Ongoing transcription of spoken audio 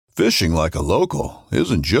Fishing like a local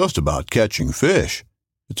isn't just about catching fish.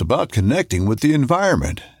 It's about connecting with the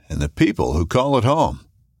environment and the people who call it home.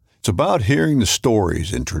 It's about hearing the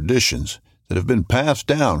stories and traditions that have been passed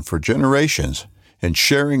down for generations and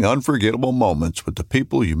sharing unforgettable moments with the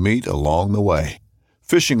people you meet along the way.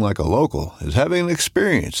 Fishing like a local is having an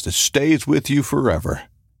experience that stays with you forever.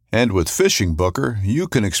 And with Fishing Booker, you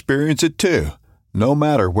can experience it too, no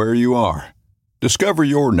matter where you are. Discover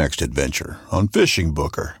your next adventure on Fishing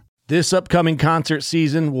Booker. This upcoming concert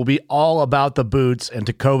season will be all about the boots, and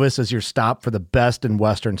Tecovas is your stop for the best in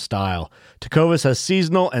Western style. Tecovas has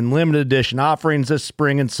seasonal and limited edition offerings this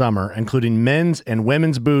spring and summer, including men's and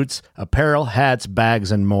women's boots, apparel, hats,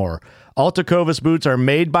 bags, and more. All Tecovas boots are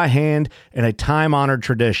made by hand in a time-honored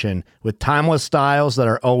tradition with timeless styles that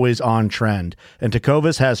are always on trend. And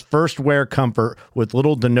Tecovas has first wear comfort with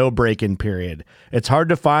little to no break-in period. It's hard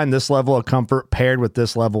to find this level of comfort paired with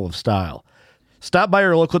this level of style. Stop by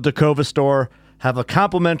your local Tecovas store, have a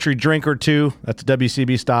complimentary drink or two, that's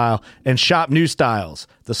WCB style, and shop new styles.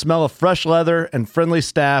 The smell of fresh leather and friendly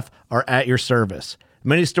staff are at your service.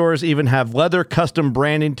 Many stores even have leather custom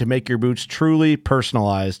branding to make your boots truly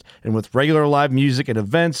personalized. And with regular live music and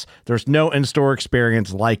events, there's no in-store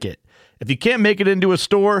experience like it. If you can't make it into a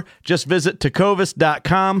store, just visit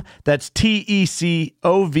tecovas.com. That's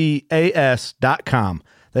TECOVAS.com.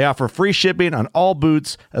 They offer free shipping on all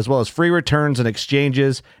boots, as well as free returns and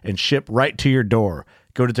exchanges, and ship right to your door.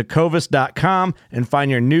 Go to tecovas.com and find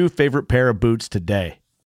your new favorite pair of boots today.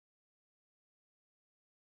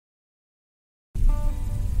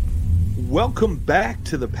 Welcome back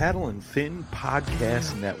to the Paddle and Fin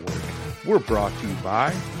Podcast Network. We're brought to you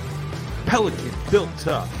by Pelican, built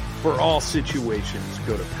tough for all situations.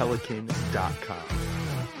 Go to pelican.com.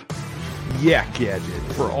 Yak Gadget,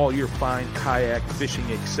 for all your fine kayak fishing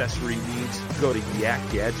accessory needs, go to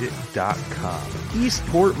yakgadget.com.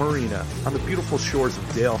 Eastport Marina, on the beautiful shores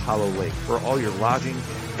of Dale Hollow Lake, for all your lodging,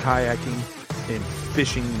 kayaking, and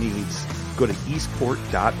fishing needs, go to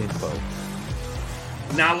eastport.info.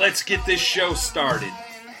 Now let's get this show started.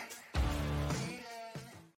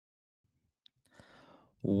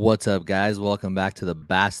 What's up, guys? Welcome back to the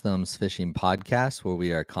Bass Thumbs Fishing Podcast, where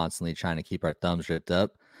we are constantly trying to keep our thumbs ripped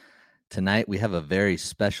up. Tonight, we have a very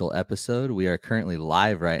special episode. We are currently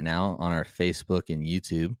live right now on our Facebook and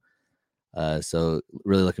YouTube. So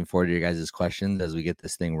really looking forward to your guys' questions as we get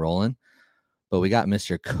this thing rolling. But we got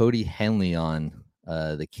Mr. Cody Henley on,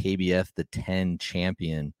 the KBF, the 10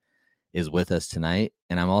 champion, is with us tonight.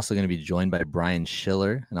 And I'm also going to be joined by Brian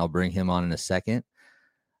Schiller, and I'll bring him on in a second.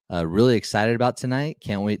 Really excited about tonight.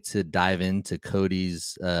 Can't wait to dive into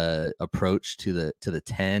Cody's approach to the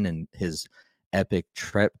 10 and his epic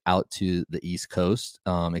trip out to the East Coast,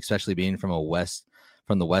 especially being from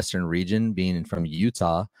the Western region, being from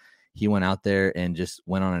Utah. He went out there and just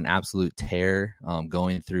went on an absolute tear,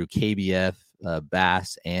 going through KBF,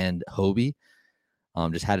 Bass, and Hobie.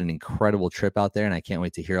 Just had an incredible trip out there, and I can't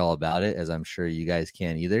wait to hear all about it, as I'm sure you guys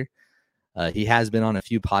can either. He has been on a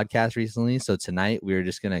few podcasts recently, so tonight we're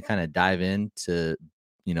just going to kind of dive into,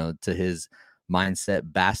 to his mindset,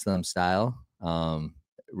 Bass Thumb style.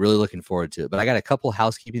 Really looking forward to it. But I got a couple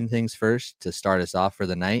housekeeping things first to start us off for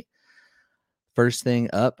the night. First thing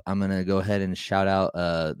up, I'm going to go ahead and shout out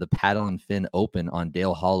the Paddle and Fin Open on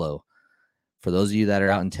Dale Hollow. For those of you that are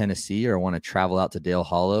out in Tennessee or want to travel out to Dale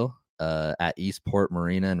Hollow at Eastport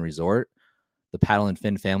Marina and Resort, the Paddle and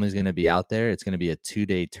Fin family is going to be out there. It's going to be a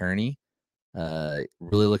 2-day tourney.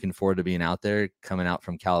 Really looking forward to being out there, coming out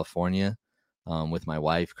from California with my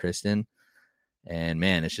wife, Kristen. And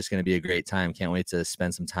man, it's just going to be a great time. Can't wait to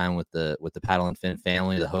spend some time with the Paddle and Fin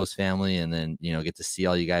family, the host family, and then, get to see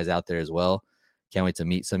all you guys out there as well. Can't wait to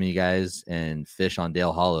meet some of you guys and fish on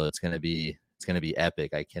Dale Hollow. It's going to be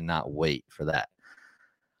epic. I cannot wait for that.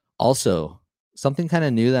 Also, something kind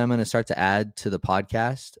of new that I'm going to start to add to the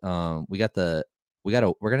podcast. We're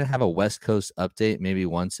going to have a West Coast update maybe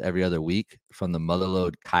once every other week from the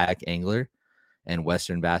Motherlode Kayak Angler and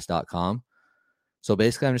westernbass.com. So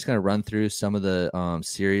basically, I'm just going to run through some of the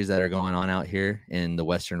series that are going on out here in the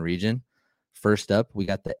Western region. First up, we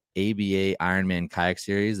got the ABA Ironman Kayak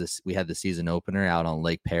Series. We had the season opener out on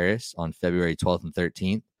Lake Paris on February 12th and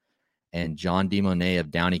 13th. And John DeMonet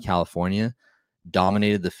of Downey, California,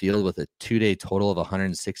 dominated the field with a 2-day total of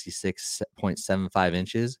 166.75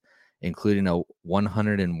 inches, including a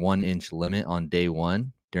 101-inch limit on day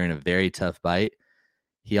one during a very tough bite.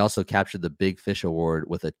 He also captured the Big Fish Award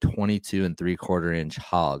with a 22 3/4-inch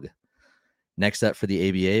hog. Next up for the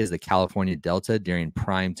ABA is the California Delta during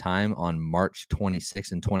prime time on March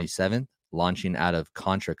 26th and 27th, launching out of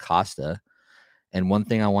Contra Costa. And one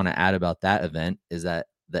thing I want to add about that event is that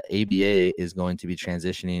the ABA is going to be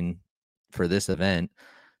transitioning for this event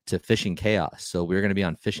to Fishing Chaos. So we're going to be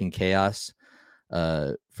on Fishing Chaos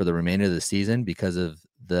for the remainder of the season because of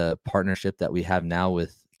the partnership that we have now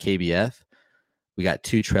with KBF. We got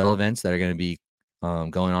 2 trail events that are going to be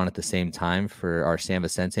going on at the same time for our San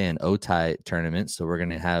Vicente and Otay tournaments. So we're going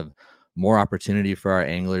to have more opportunity for our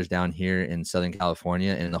anglers down here in Southern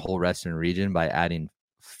California and in the whole Western region by adding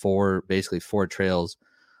 4 trails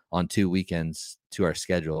on 2 weekends to our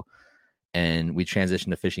schedule. And we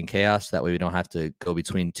transition to Fishing Chaos. That way we don't have to go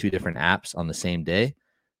between 2 different apps on the same day.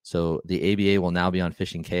 So the ABA will now be on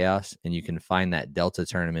Fishing Chaos, and you can find that Delta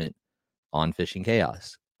tournament on Fishing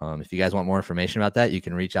Chaos. If you guys want more information about that, you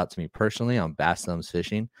can reach out to me personally on Bass Thumbs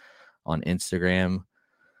Fishing on Instagram.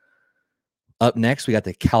 Up next, we got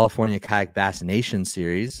the California Kayak Bass Nation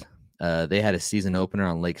Series. They had a season opener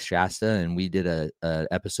on Lake Shasta, and we did a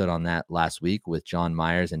episode on that last week with John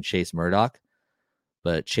Myers and Chase Murdoch.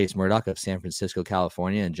 But Chase Murdoch of San Francisco,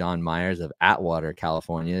 California, and John Myers of Atwater,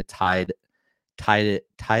 California, tied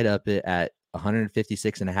up it at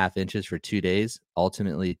 156.5 inches for 2 days.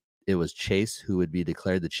 Ultimately, it was Chase who would be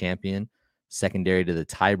declared the champion, secondary to the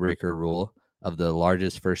tiebreaker rule of the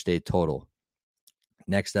largest first day total.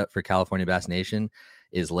 Next up for California Bass Nation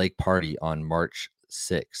is Lake Party on March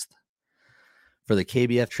 6th. For the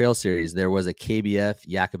KBF Trail Series, there was a KBF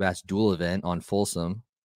Yakabass dual event on Folsom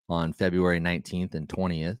on February 19th and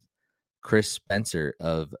 20th. Chris Spencer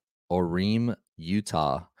of Orem,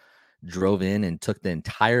 Utah, drove in and took the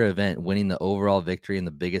entire event, winning the overall victory in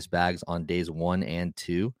the biggest bags on days 1 and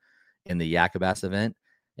 2 in the Yakabass event,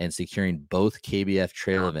 and securing both KBF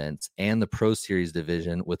trail events and the Pro Series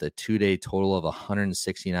division with a 2-day total of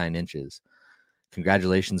 169 inches.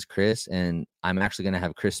 Congratulations, Chris. And I'm actually going to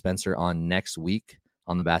have Chris Spencer on next week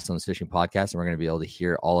on the Bass Thumbs Fishing Podcast, and we're going to be able to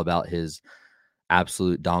hear all about his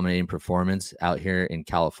absolute dominating performance out here in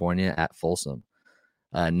California at Folsom.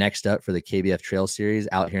 Next up for the KBF Trail Series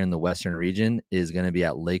out here in the Western region is going to be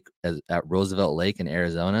at Roosevelt Lake in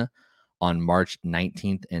Arizona on March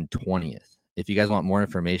 19th and 20th. If you guys want more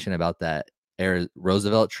information about that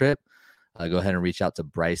Roosevelt trip, go ahead and reach out to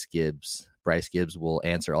Bryce Gibbs. Bryce Gibbs will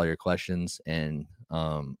answer all your questions. And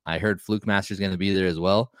I heard Fluke Master is going to be there as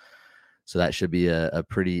well. So that should be a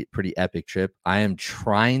pretty epic trip. I am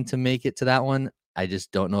trying to make it to that one. I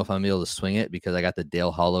just don't know if I'm able to swing it because I got the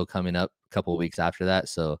Dale Hollow coming up a couple of weeks after that.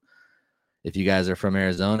 So if you guys are from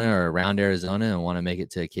Arizona or around Arizona and want to make it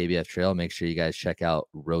to a KBF trail, make sure you guys check out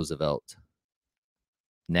Roosevelt.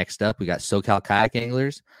 Next up, we got SoCal Kayak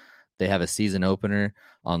Anglers. They have a season opener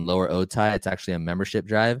on Lower Otay. It's actually a membership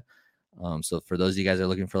drive. So for those of you guys that are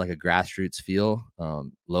looking for like a grassroots feel,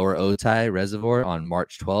 Lower Otay Reservoir on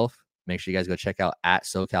March 12th. Make sure you guys go check out at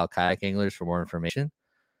SoCal Kayak Anglers for more information.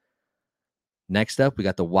 Next up, we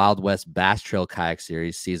got the Wild West Bass Trail Kayak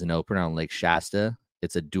Series season opener on Lake Shasta.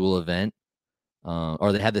 It's a dual event.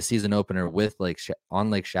 Or they had the season opener with Lake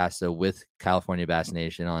Shasta with California Bass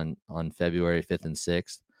Nation on February 5th and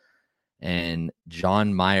 6th. And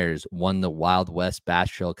John Myers won the Wild West Bass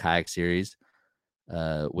Trail Kayak Series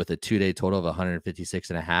with a 2-day total of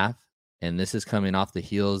 156.5. And this is coming off the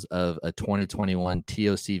heels of a 2021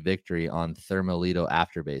 TOC victory on Thermalito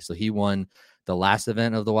Afterbase. So he won the last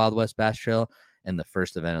event of the Wild West Bass Trail and the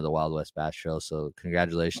first event of the Wild West Bass Trail. So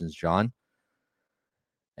congratulations, John.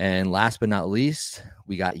 And last but not least,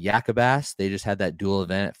 we got Yakabass. They just had that dual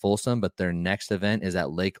event at Folsom, but their next event is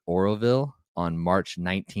at Lake Oroville on March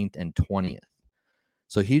 19th and 20th.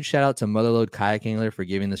 So huge shout out to Motherlode Kayak Angler for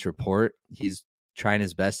giving this report. He's trying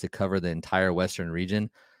his best to cover the entire Western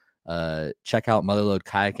region. Check out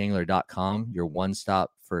motherlodekayakangler.com, your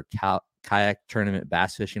one-stop for kayak tournament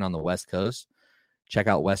bass fishing on the West Coast. Check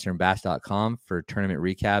out westernbass.com for tournament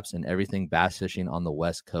recaps and everything bass fishing on the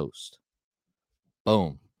West Coast.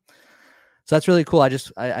 Boom. So that's really cool. I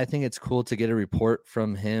think it's cool to get a report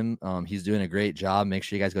from him. He's doing a great job. Make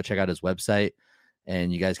sure you guys go check out his website,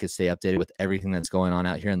 and you guys can stay updated with everything that's going on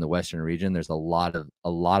out here in the Western region. There's a lot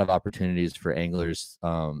of opportunities for anglers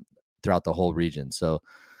throughout the whole region. So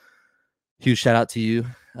huge shout out to you.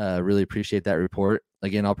 Really appreciate that report.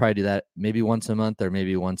 Again, I'll probably do that maybe once a month or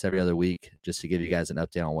maybe once every other week just to give you guys an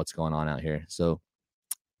update on what's going on out here. So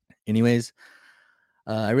anyways,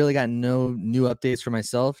 I really got no new updates for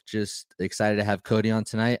myself. Just excited to have Cody on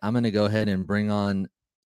tonight. I'm going to go ahead and bring on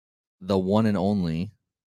the one and only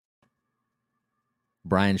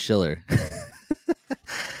Brian Schiller.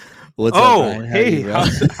 What's up, Brian? Hey,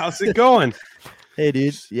 how's it going? Hey,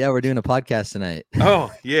 dude. Yeah, we're doing a podcast tonight.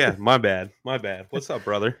 Oh, yeah. My bad. What's up,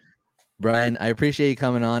 brother? Brian, I appreciate you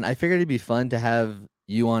coming on. I figured it'd be fun to have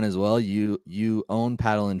you on as well. You own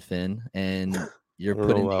Paddle and Fin, and you're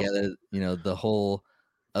putting together, the whole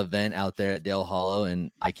event out there at Dale Hollow,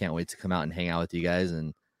 and I can't wait to come out and hang out with you guys.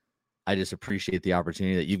 And I just appreciate the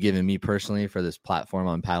opportunity that you've given me personally for this platform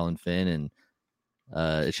on Paddle and Fin,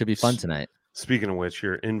 and it should be fun tonight. Speaking of which,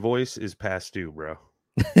 your invoice is past due, bro.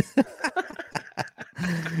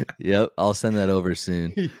 Yep, I'll send that over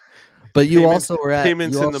soon. But you also were at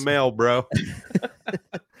payments in the mail, bro.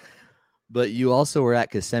 But you also were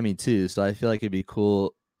at Kissimmee too, so I feel like it'd be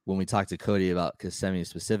cool when we talk to Cody about Kissimmee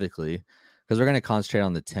specifically, because we're going to concentrate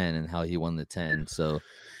on the 10 and how he won the 10. So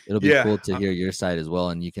it'll be cool to hear your side as well,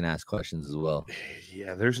 and you can ask questions as well.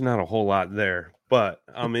 Yeah, there's not a whole lot there, but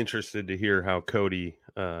I'm interested to hear how Cody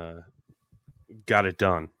got it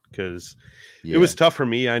done, because it was tough for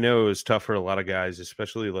me. I know it was tough for a lot of guys,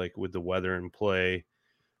 especially like with the weather in play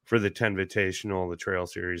for the 10 Invitational, the Trail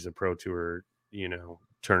Series, the Pro Tour,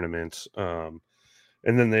 tournaments. And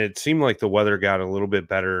then it seemed like the weather got a little bit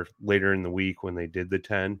better later in the week when they did the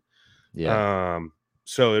 10. Yeah.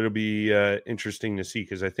 So it'll be interesting to see,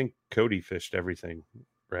 because I think Cody fished everything,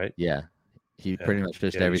 right? Yeah. He pretty much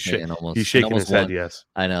fished everything, and he's shaking his head. Yes,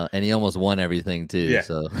 I know, and he almost won everything too. Yeah.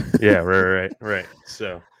 So yeah, right.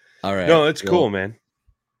 So all right, no, it's cool, man.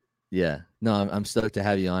 Yeah, no, I'm stoked to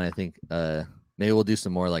have you on. I think maybe we'll do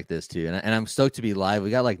some more like this too, and I'm stoked to be live.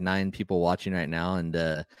 We got like 9 people watching right now, and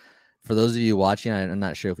for those of you watching, I'm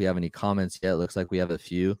not sure if we have any comments yet. It looks like we have a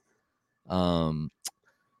few.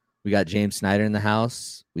 We got James Snyder in the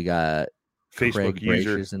house. We got Facebook Craig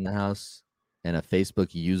user Brachers in the house, and a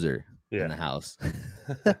Facebook user in the house.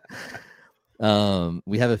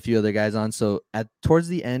 We have a few other guys on. So towards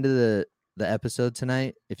the end of the episode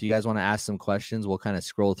tonight, if you guys want to ask some questions, we'll kind of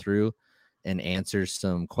scroll through and answer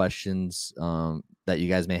some questions that you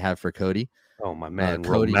guys may have for Cody. Oh, my man,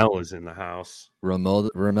 Romel is in the house.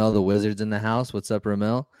 Romel the Wizard's in the house. What's up,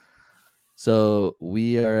 Romel? So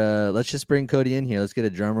we are let's just bring Cody in here. Let's get a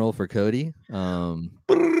drum roll for Cody. Boom!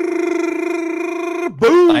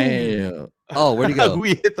 Oh, where'd he go?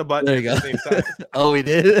 We hit the button at the same time. Oh, we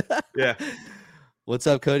did? Yeah. What's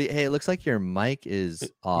up, Cody? Hey, it looks like your mic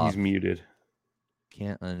is off. He's muted.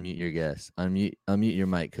 Can't unmute your guest. Unmute your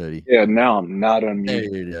mic, Cody. Yeah, now I'm not unmuted.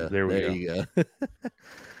 There you go. There we go.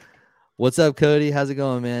 What's up, Cody? How's it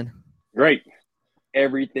going, man? Great.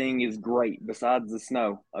 Everything is great besides the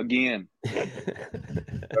snow again.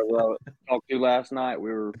 So, talked to last night.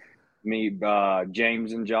 We were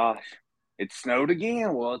James and Josh. It snowed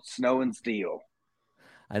again. Well, it's snowing still.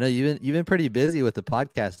 I know you've been pretty busy with the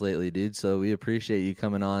podcast lately, dude. So we appreciate you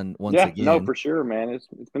coming on once again. Yeah, no, for sure, man. It's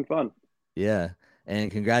been fun. Yeah, and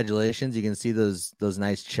congratulations. You can see those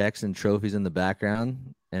nice checks and trophies in the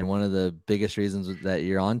background. And one of the biggest reasons that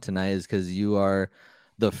you're on tonight is because you are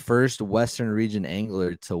the first Western region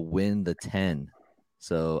angler to win the 10.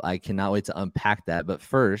 So I cannot wait to unpack that. But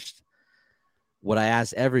first, what I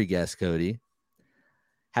ask every guest, Cody,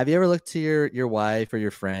 have you ever looked to your wife or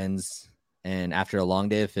your friends and after a long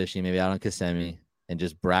day of fishing, maybe out on Kissimmee, and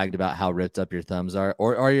just bragged about how ripped up your thumbs are?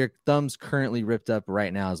 Or are your thumbs currently ripped up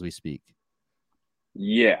right now as we speak?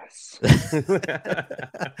 Yes.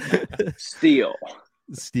 Still.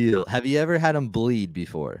 Have you ever had them bleed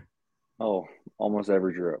before? Oh, almost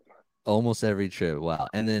every trip. Almost every trip. Wow.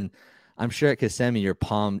 And then I'm sure at Kissimmee, your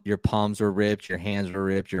palms were ripped, your hands were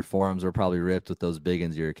ripped, your forearms were probably ripped with those big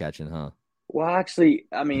ones you were catching, huh? Well, actually,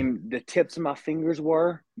 I mean, the tips of my fingers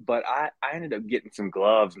were, but I ended up getting some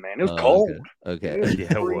gloves, man. It was cold. Okay. It was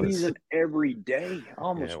freezing every day. I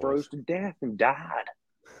almost froze to death and died.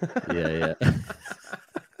 Yeah.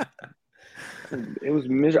 It was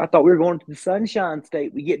miserable. I thought we were going to the Sunshine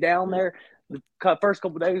State. We get down there. The first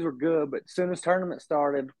couple of days were good, but as soon as tournament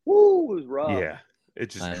started, woo, it was rough. Yeah, it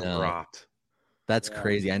just dropped. That's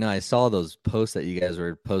crazy. I know. I saw those posts that you guys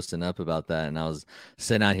were posting up about that, and I was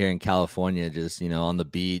sitting out here in California, just on the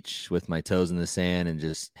beach with my toes in the sand and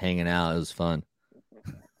just hanging out. It was fun.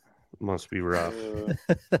 Must be rough.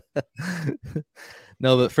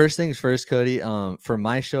 No, but first things first, Cody. For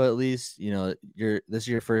my show at least, this is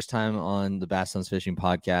your first time on the Bass Thumbs Fishing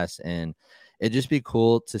podcast, and it'd just be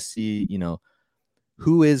cool to see,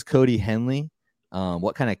 who is Cody Henley?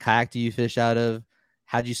 What kind of kayak do you fish out of?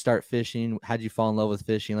 How'd you start fishing? How'd you fall in love with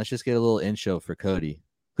fishing? Let's just get a little intro for Cody.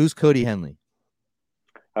 Who's Cody Henley?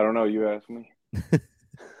 I don't know. You asked me.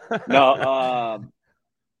 No.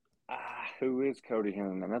 Who is Cody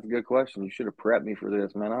Henley? Man, that's a good question. You should have prepped me for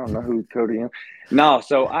this, man. I don't know who Cody Henley. No,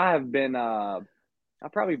 so I've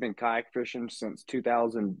probably been kayak fishing since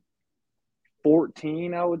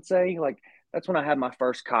 2014, I would say. Like, that's when I had my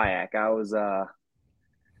first kayak. I was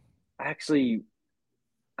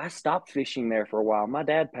I stopped fishing there for a while. My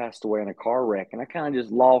dad passed away in a car wreck, and I kind of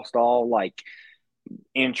just lost all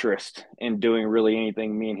interest in doing really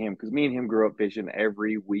anything, me and him, because me and him grew up fishing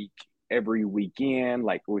every week, every weekend.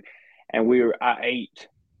 I ate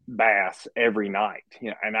bass every night,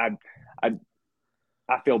 and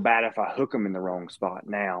I feel bad if I hook them in the wrong spot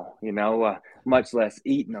now, much less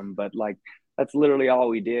eating them. But like, that's literally all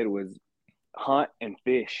we did was hunt and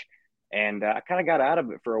fish. And I kind of got out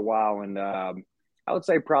of it for a while. And I would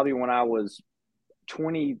say probably when I was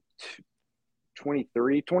 20,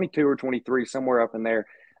 22 or 23, somewhere up in there,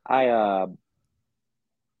 I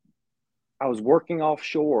was working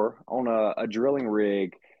offshore on a drilling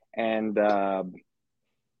rig, and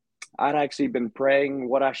I'd actually been praying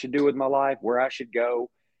what I should do with my life, where I should go,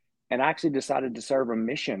 and I actually decided to serve a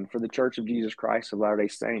mission for the Church of Jesus Christ of Latter-day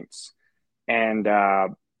Saints. And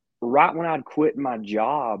right when I'd quit my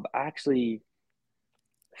job, I actually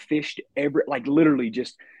fished literally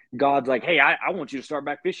just God's like, hey, I want you to start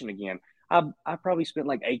back fishing again. I probably spent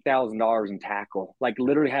like $8,000 in tackle, like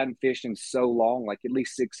literally hadn't fished in so long, like at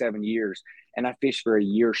least 6-7 years. And I fished for a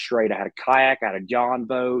year straight. I had a kayak, I had a John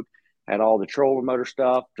boat, I had all the trolling motor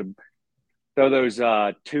stuff to throw those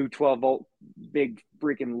two 12-volt big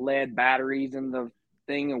freaking lead batteries in the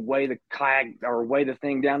thing and weigh the kayak or weigh the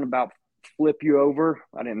thing down about flip you over.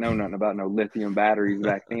 I didn't know nothing about no lithium batteries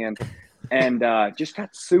back then. And just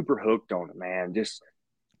got super hooked on it, man. Just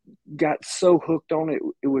got so hooked on it.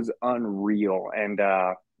 It was unreal. And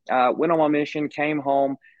went on my mission, came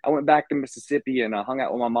home. I went back to Mississippi and I hung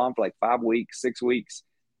out with my mom for like 5 weeks, 6 weeks.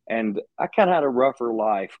 And I kind of had a rougher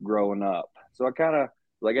life growing up. So I kind of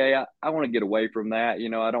like, hey, I want to get away from that.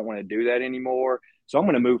 I don't want to do that anymore. So I'm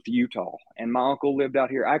going to move to Utah. And my uncle lived out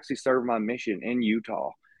here. I actually served my mission in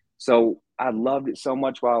Utah. So I loved it so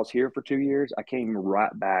much while I was here for 2 years. I came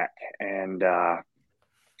right back and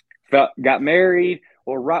got married.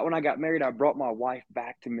 Well, right when I got married, I brought my wife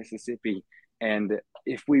back to Mississippi. And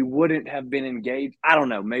if we wouldn't have been engaged, I don't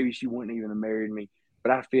know, maybe she wouldn't even have married me.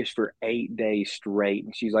 But I fished for 8 days straight.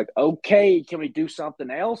 And she's like, okay, can we do something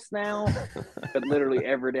else now? But literally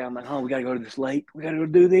every day I'm like, we got to go to this lake. We got to go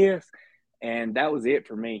do this. And that was it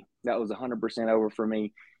for me. That was 100% over for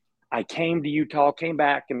me. I came to Utah, came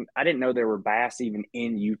back, and I didn't know there were bass even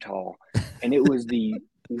in Utah. And it was the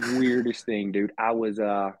weirdest thing, dude.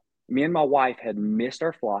 Me and my wife had missed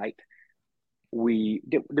our flight.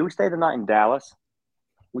 Did we stay the night in Dallas?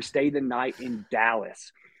 We stayed the night in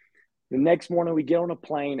Dallas. The next morning we get on a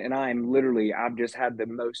plane and I've just had the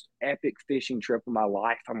most epic fishing trip of my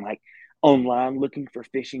life. I'm like online looking for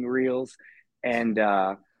fishing reels. And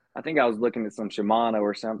I think I was looking at some Shimano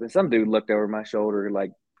or something. Some dude looked over my shoulder,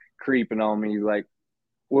 like creeping on me. He's like,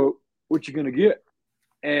 well, what you going to get?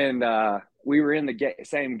 And we were in the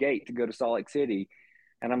same gate to go to Salt Lake City.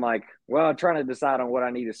 And I'm like, well, I'm trying to decide on what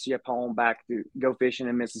I need to ship home back to go fishing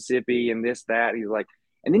in Mississippi and this, that. He's like,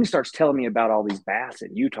 and then he starts telling me about all these bass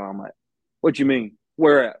in Utah. I'm like, what you mean?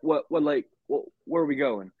 Where at? What lake? Where are we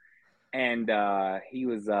going? And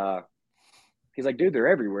he's like, dude, they're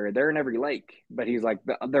everywhere. They're in every lake. But he's like,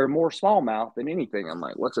 they're more smallmouth than anything. I'm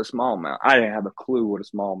like, what's a smallmouth? I didn't have a clue what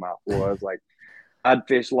a smallmouth was. Like, I'd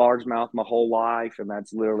fished largemouth my whole life, and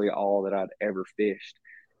that's literally all that I'd ever fished.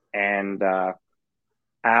 And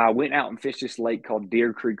I went out and fished this lake called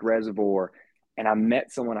Deer Creek Reservoir, and I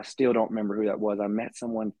met someone. I still don't remember who that was. I met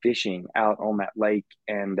someone fishing out on that lake,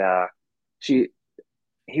 and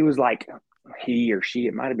he was like, he or she,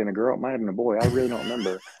 it might have been a girl, it might have been a boy. I really don't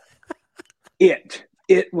remember. It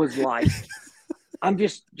was like, I'm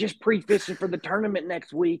just pre-fishing for the tournament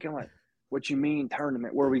next week. I'm like, what you mean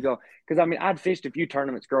tournament? Where we go? Because I mean, I'd fished a few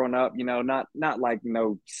tournaments growing up, not like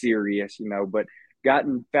no serious, but got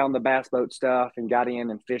and found the bass boat stuff and got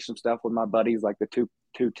in and fished some stuff with my buddies, like the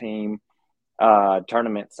two team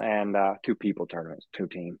tournaments and 2 people tournaments, 2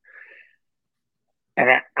 team. And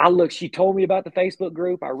I looked, she told me about the Facebook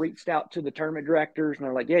group. I reached out to the tournament directors and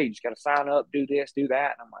they're like, yeah, you just got to sign up, do this, do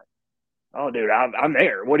that. And I'm like, oh, dude, I'm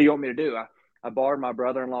there. What do you want me to do? I borrowed my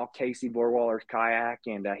brother-in-law, Casey Borwaller's kayak,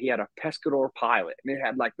 and he had a Pescador Pilot. And it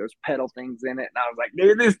had like those pedal things in it. And I was like,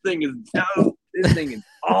 dude, this thing is dope. This thing is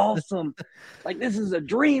awesome. Like, this is a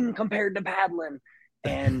dream compared to paddling.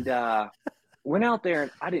 And went out there,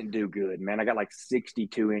 and I didn't do good, man. I got like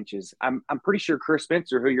 62 inches. I'm pretty sure Chris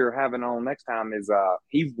Spencer, who you're having on next time, is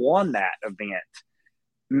he won that event.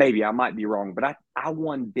 Maybe I might be wrong, but I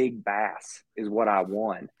won big bass is what I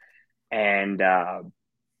won. And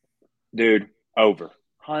dude, over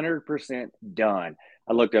 100% done.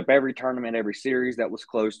 I looked up every tournament, every series that was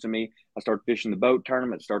close to me. I started fishing the boat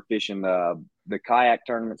tournament, started fishing the kayak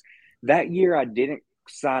tournaments. That year I didn't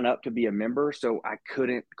sign up to be a member, so I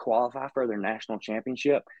couldn't qualify for their national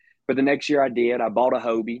championship. But the next year I did. I bought a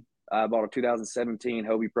Hobie. I bought a 2017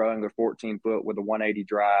 Hobie Pro Angler 14-foot with a 180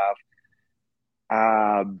 drive.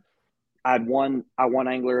 I won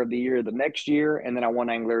Angler of the Year the next year, and then I won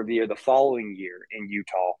Angler of the Year the following year in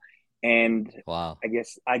Utah. And Wow.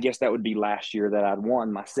 I guess that would be last year that I'd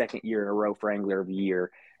won my second year in a row for Angler of the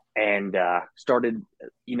Year, and started,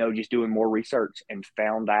 just doing more research and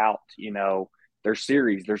found out, there's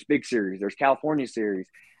series, there's big series, there's California series.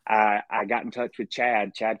 I got in touch with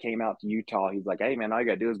Chad. Chad came out to Utah. He's like, "Hey man, all you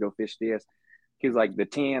got to do is go fish this." He's like, "The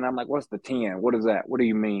 10." I'm like, "What's the 10? What is that? What do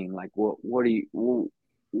you mean? Like, what do you,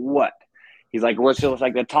 what?" He's like, "Well, it's just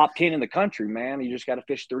like the top 10 in the country, man. You just got to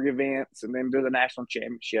fish 3 events and then do the national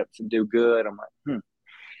championships and do good." I'm like,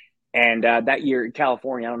 And that year in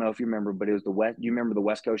California, I don't know if you remember, but it was you remember the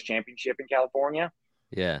West Coast Championship in California?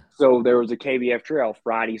 Yeah. So there was a KBF trail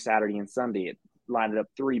Friday, Saturday, and Sunday. It lined up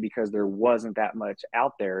 3 because there wasn't that much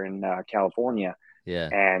out there in California. Yeah.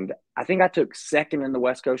 And I think I took second in the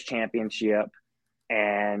West Coast Championship,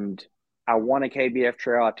 and I won a KBF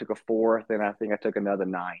trail. I took a 4th, and I think I took another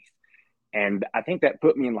 9th. And I think that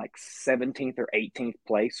put me in like 17th or 18th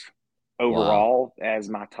place overall as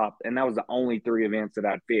my top. And that was the only 3 events that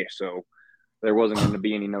I'd fished. So there wasn't going to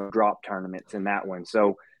be any drop tournaments in that one.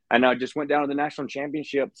 So I just went down to the national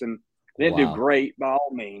championships and didn't do great by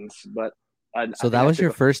all means. But so that was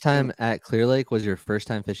your first time at Clear Lake? Was your first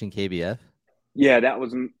time fishing KBF? Yeah, that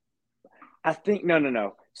was. I think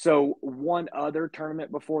no. So one other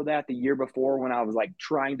tournament before that, the year before, when I was like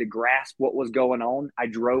trying to grasp what was going on, I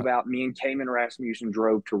drove out. Me and Cayman Rasmussen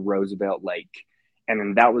drove to Roosevelt Lake, and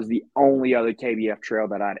then that was the only other KBF trail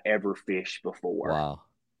that I'd ever fished before. Wow.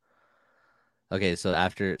 Okay, so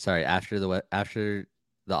after the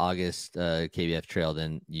August KBF trail,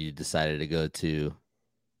 then you decided to go to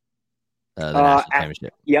the national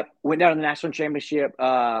championship. Yep, went down to the national championship.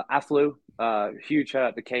 I flew. Huge shout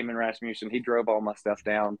out to Cayman Rasmussen. He drove all my stuff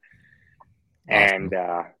down and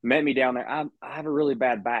met me down there. I have a really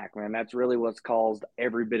bad back, man. That's really what's caused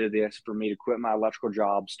every bit of this for me to quit my electrical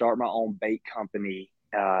job, start my own bait company,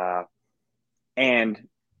 and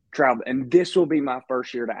travel. And this will be my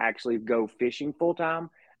first year to actually go fishing full time,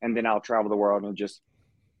 and then I'll travel the world and just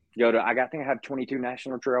go to. I think I have 22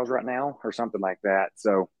 national trails right now, or something like that.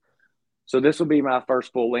 So this will be my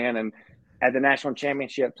first full in, and at the national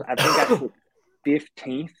championships, I think I took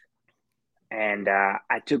 15th, and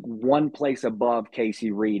I took 1 place above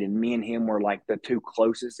Casey Reed, and me and him were like the 2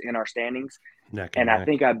 closest in our standings. I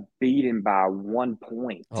think I beat him by 1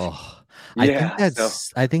 point. Oh, yeah.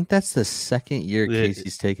 I think that's the second year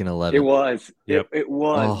Casey's taken 11. It was. Yep. It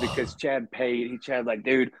was because Chad paid. Chad like,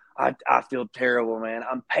 "Dude, I feel terrible, man.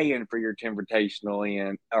 I'm paying for your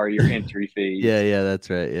Invitational or your entry fee." Yeah, that's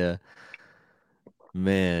right. Yeah.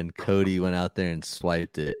 Man, Cody went out there and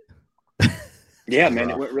swiped it. Yeah, man,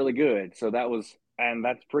 it went really good. So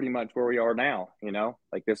that's pretty much where we are now,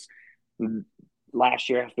 like this last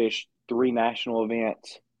year I fished 3 national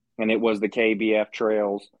events, and it was the KBF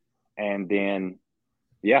trails. And then,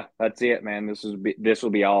 yeah, that's it, man. This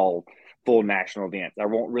will be all full national events. I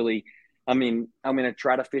won't really, I'm going to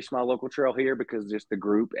try to fish my local trail here because just the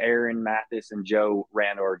group, Aaron Mathis and Joe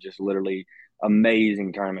Randall, are just literally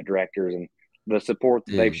amazing tournament directors, and the support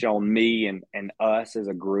that they've shown me and us as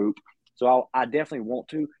a group. So I definitely want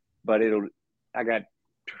to, but I got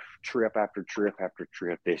trip after trip after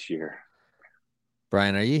trip this year.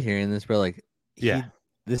 Brian, are you hearing this, bro? Like, this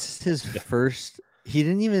is his first. He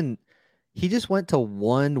just went to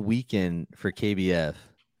 1 weekend for KBF,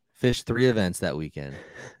 fished 3 events that weekend.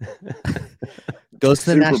 Goes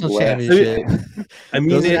to the national championship.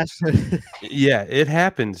 It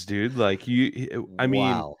happens, dude. Like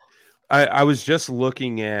wow. I was just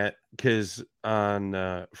looking at, because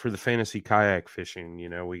for the fantasy kayak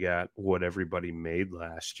fishing, we got what everybody made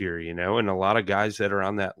last year, and a lot of guys that are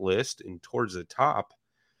on that list and towards the top,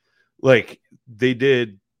 like they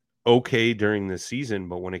did okay during the season,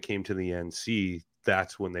 but when it came to the NC,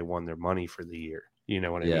 that's when they won their money for the year. You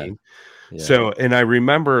know what I mean? Yeah. So, and I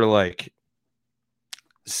remember like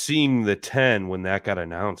seeing the 10 when that got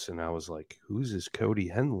announced, and I was like, "Who's this Cody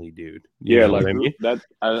Henley dude?" You know what I mean?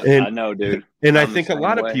 I know, dude. And I think a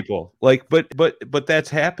lot of people like, but that's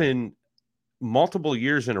happened multiple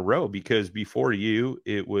years in a row, because before you,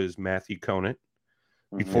 it was Matthew Conant.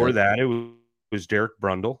 Before that, it was Derek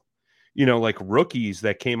Brundle. Like rookies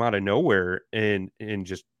that came out of nowhere and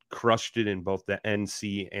just crushed it in both the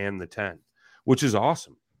NC and the 10, which is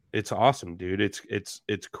awesome. It's awesome, dude.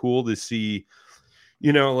 It's cool to see.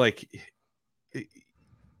 Like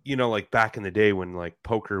back in the day when like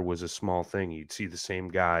poker was a small thing, you'd see the same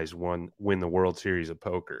guys win the World Series of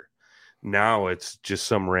Poker. now it's just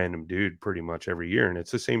some random dude pretty much every year. And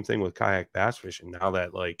it's the same thing with kayak bass fishing. Now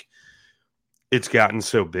that like it's gotten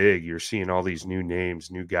so big, you're seeing all these new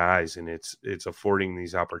names, new guys, and it's affording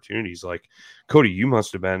these opportunities. Like Cody, you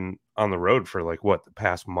must have been on the road for like what, the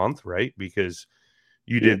past month, right? Because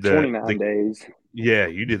you did 29 days. Yeah,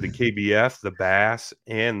 you did the KBF, the bass,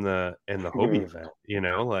 and the Hobie event. You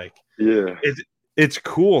know, like it's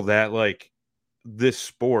cool that like this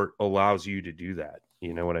sport allows you to do that.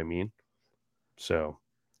 You know what I mean? So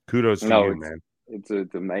kudos to you, man. It's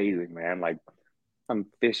amazing, man. Like I'm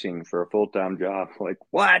fishing for a full-time job. Like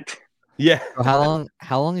what? Yeah. So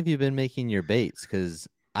how long have you been making your baits? Because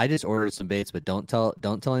I just ordered some baits, but don't tell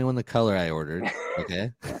anyone the color I ordered.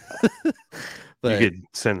 Okay. But you could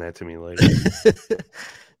send that to me later.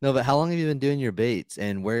 No, but how long have you been doing your baits,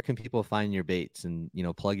 and where can people find your baits and, you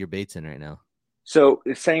know, plug your baits in right now? So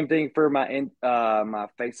the same thing for my my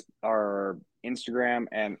face or Instagram,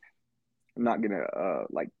 and I'm not gonna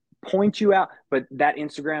like point you out, but that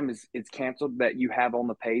Instagram it's canceled that you have on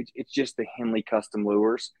the page. It's just the Henley Custom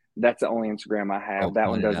Lures. That's the only Instagram I have. That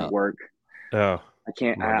one doesn't work. Oh, I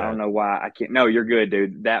can't. I don't know why I can't. No, you're good,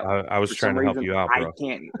 dude. That I was trying to help you out, bro. I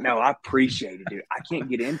can't. No, I appreciate it, dude. I can't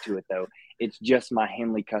get into it though. It's just my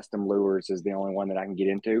Henley Custom Lures is the only one that I can get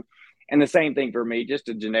into. And the same thing for me, just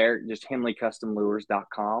a generic, just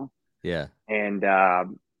HenleyCustomLures.com. Yeah. And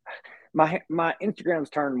my Instagram's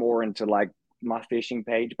turned more into like my fishing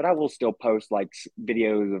page, but I will still post like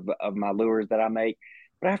videos of my lures that I make.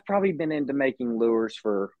 But I've probably been into making lures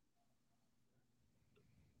for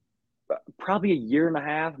probably a year and a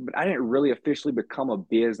half, but I didn't really officially become a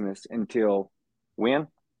business until when?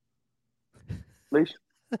 Leash?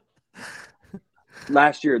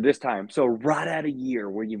 Last year, this time. So right at a year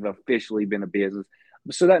where you've officially been a business.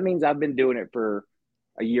 So that means I've been doing it for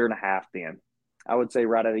a year and a half then. I would say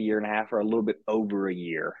right at a year and a half or a little bit over a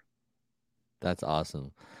year. That's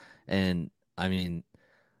awesome. And I mean,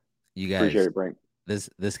 you guys, appreciate it, Brink.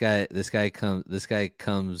 This guy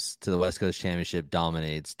comes to the West Coast Championship,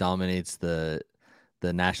 dominates the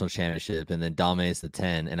national championship, and then dominates the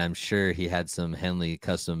 10. And I'm sure he had some Henley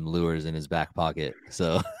custom lures in his back pocket.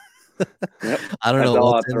 So yep. I don't know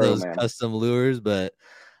what's in those custom lures, but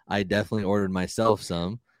I definitely ordered myself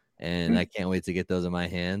some, and I can't wait to get those in my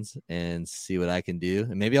hands and see what I can do.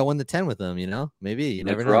 And maybe I'll win the 10 with them, you know? Maybe. You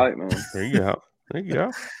never know. Right, man. There you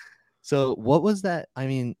go. So what was that? I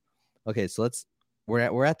mean, okay, so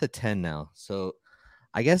we're at the 10 now. So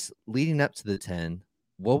I guess leading up to the 10,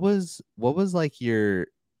 what was like your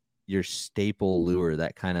staple lure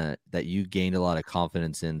that you gained a lot of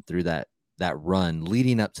confidence in through that run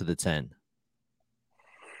leading up to the 10?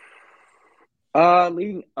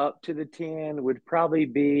 Leading up to the 10 would probably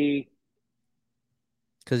be,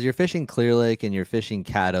 because you're fishing Clear Lake and you're fishing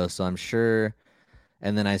Caddo, so I'm sure.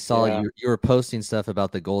 And then I saw you were posting stuff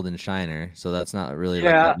about the Golden Shiner, so that's not really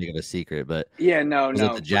like that big of a secret. But was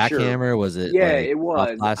it the jackhammer? Sure. Was it? Yeah, like it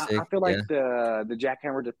was. Plastic? I feel like the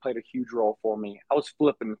jackhammer just played a huge role for me. I was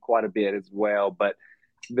flipping quite a bit as well, but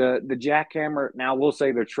the jackhammer. Now, we'll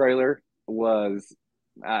say the trailer was.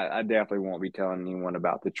 I definitely won't be telling anyone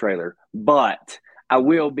about the trailer, but I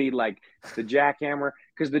will be like the jackhammer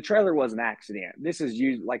because the trailer was an accident. This is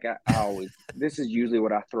usually like this is usually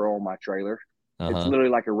what I throw on my trailer. Uh-huh. It's literally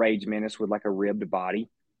like a Rage Menace with like a ribbed body.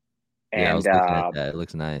 And I was looking at that. It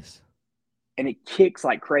looks nice. And it kicks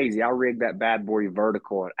like crazy. I rigged that bad boy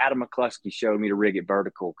vertical. And Adam McCluskey showed me to rig it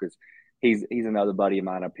vertical because he's another buddy of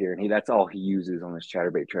mine up here. And that's all he uses on his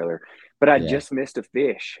chatterbait trailer. But I just missed a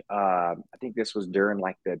fish. I think this was during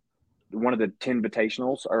like one of the 10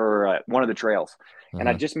 invitationals or one of the trails. Uh-huh. And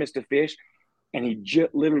I just missed a fish. And he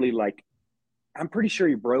just literally like, I'm pretty sure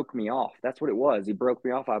he broke me off. That's what it was. He broke me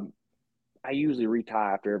off. I usually retie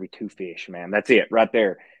after every 2 fish, man. That's it right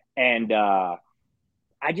there. And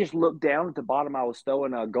I just looked down at the bottom. I was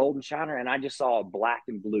throwing a Golden Shiner, and I just saw a black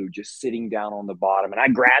and blue just sitting down on the bottom. And I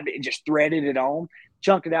grabbed it and just threaded it on,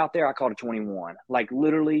 chunked it out there. I caught a 21. Like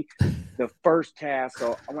literally the first cast.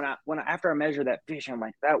 So after I measured that fish, I'm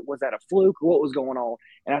like, was that a fluke? What was going on?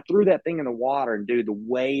 And I threw that thing in the water, and dude, the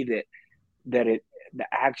way that the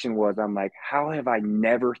action was, I'm like, how have I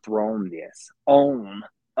never thrown this on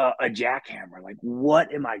a jackhammer? Like,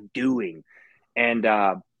 what am I doing? And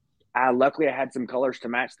luckily I had some colors to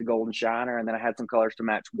match the Golden Shiner, and then I had some colors to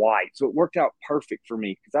match white, so it worked out perfect for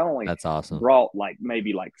me because I only brought like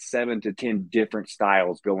maybe like 7 to 10 different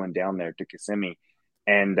styles going down there to Kissimmee.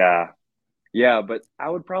 And but I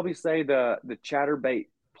would probably say the chatterbait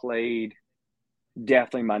played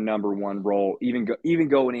definitely my number one role, even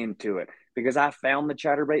going into it, because I found the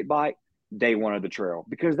chatterbait bite day one of the trail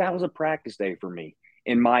because that was a practice day for me.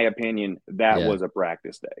 In my opinion, that was a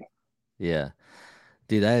practice day. Yeah.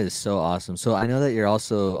 Dude, that is so awesome. So I know that you're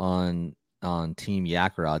also on Team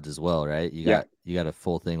Yak Rods as well, right? Yeah. You got a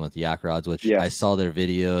full thing with Yak Rods, which I Yes. saw their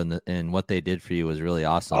video, and what they did for you was really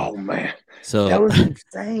awesome. Oh man, that So was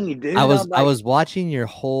insane, dude. I I'm like, was watching your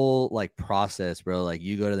whole like process, bro. Like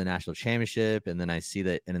you go to the national championship, and then I see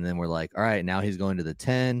that, and then we're like, all right, now he's going to the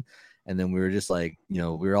 10. And then we were just like, we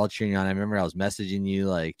were all cheering on. I remember I was messaging you,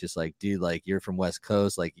 like, just like, dude, like you're from West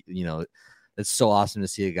Coast, like, it's so awesome to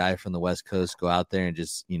see a guy from the West Coast go out there and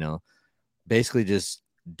just, basically just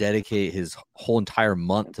dedicate his whole entire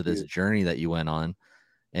month to this journey that you went on.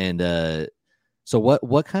 And so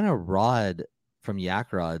what kind of rod from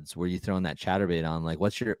Yak Rods were you throwing that chatterbait on? Like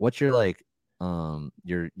what's your like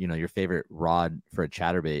your favorite rod for a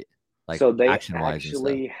chatterbait, like so they action wise and stuff?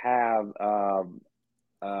 actually have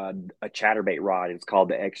a chatterbait rod. It's called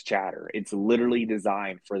the X Chatter. It's literally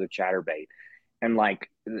designed for the chatterbait. And like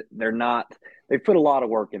they put a lot of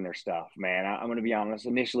work in their stuff, man. I'm going to be honest.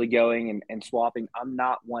 Initially going and swapping, I'm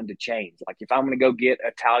not one to change. Like if I'm going to go get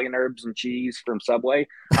Italian herbs and cheese from Subway,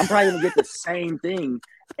 I'm probably going to get the same thing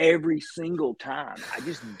every single time. I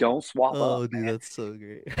just don't swap up. Dude, man. that's so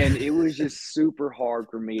great. And it was just super hard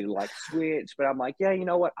for me to like switch. But I'm like, yeah, you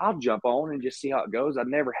know what? I'll jump on and just see how it goes. I've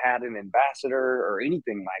never had an ambassador or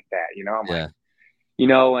anything like that. I'm like,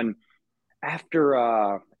 and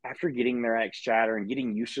after getting their X Chatter and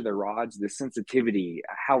getting used to their rods, the sensitivity,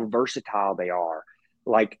 how versatile they are,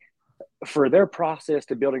 like for their process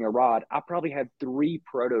to building a rod, I probably had 3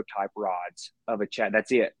 prototype rods of a chat.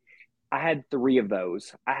 That's it. I had 3 of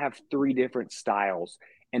those. I have 3 different styles,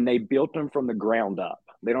 and they built them from the ground up.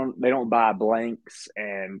 They don't buy blanks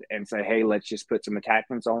and say, hey, let's just put some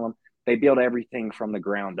attachments on them. They build everything from the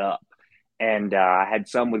ground up. And I had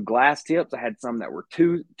some with glass tips. I had some that were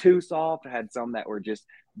too soft. I had some that were just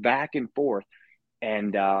back and forth.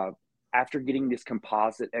 And after getting this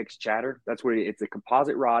composite X Chatter, that's what it's a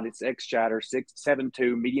composite rod. It's X Chatter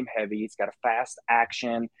 672 medium heavy. It's got a fast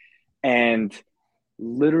action, and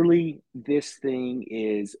literally this thing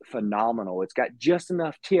is phenomenal. It's got just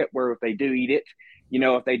enough tip where if they do eat it,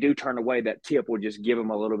 if they do turn away, that tip will just give them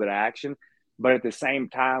a little bit of action. But at the same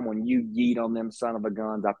time, when you yeet on them son of a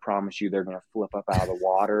guns, I promise you they're going to flip up out of the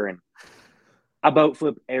water. And I boat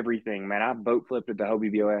flip everything, man. I boat flipped at the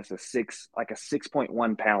Hobie BOS a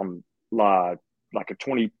 6.1 pound, like a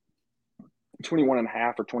 21 and a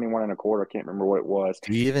half or 21 and a quarter. I can't remember what it was.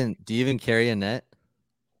 Do you even carry a net?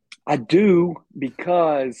 I do,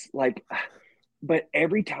 because but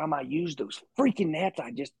every time I use those freaking nets, I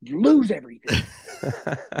just lose everything.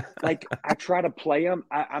 Like I try to play them.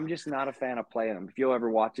 I'm just not a fan of playing them. If you'll ever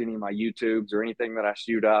watch any of my YouTubes or anything that I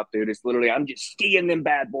shoot up, dude, it's literally, I'm just skiing them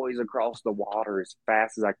bad boys across the water as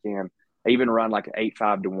fast as I can. I even run like an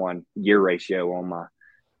 8.5 to 1 gear ratio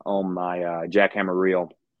on my jackhammer reel.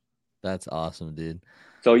 That's awesome, dude.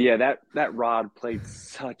 So yeah, that rod played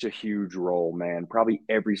such a huge role, man. Probably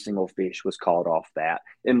every single fish was caught off that.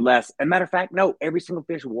 As a matter of fact, no, every single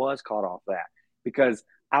fish was caught off that, because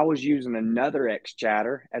I was using another X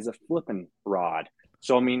Chatter as a flipping rod.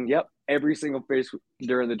 So I mean, yep, every single fish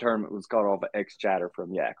during the tournament was caught off an X Chatter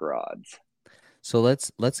from Yak Rods. So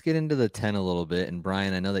let's get into the 10 a little bit. And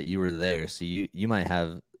Brian, I know that you were there, so you might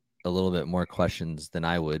have a little bit more questions than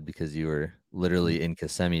I would, because you were literally in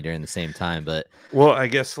Kissimmee during the same time. But well, I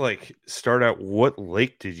guess start out, what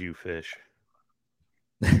lake did you fish?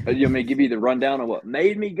 You want me to give you the rundown of what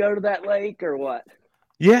made me go to that lake or what?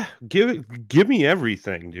 Yeah, give me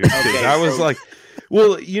everything, dude. Okay, I was like,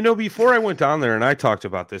 well, before I went down there, and I talked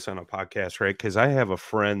about this on a podcast, right? Because I have a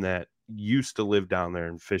friend that used to live down there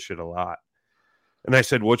and fish it a lot. And I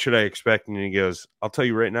said, what should I expect? And he goes, I'll tell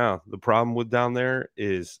you right now, the problem with down there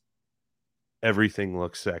is everything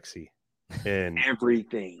looks sexy. And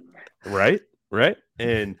everything. Right.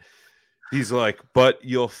 And he's like, but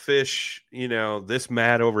you'll fish, this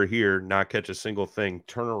mat over here, not catch a single thing.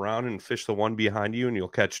 Turn around and fish the one behind you, and you'll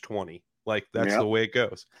catch 20. Like, that's the way it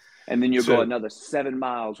goes. And then you'll go another 7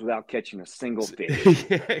 miles without catching a single fish.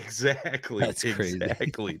 Yeah, exactly. That's crazy.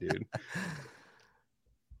 Exactly, dude.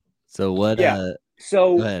 So what? Yeah.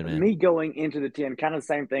 So go ahead, man. Me going into the 10, kind of the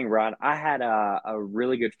same thing, Rod. I had a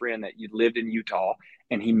really good friend that lived in Utah,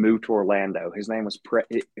 and he moved to Orlando. His name was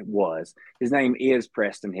his name is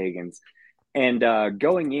Preston Higgins. And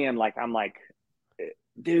going in, I'm like,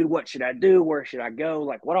 dude, what should I do? Where should I go?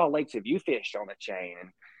 Like, what all lakes have you fished on the chain?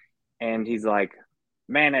 And he's like,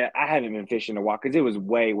 man, I haven't been fishing in a while, because it was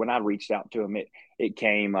when I reached out to him, it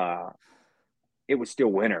came it was still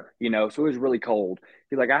winter, so it was really cold.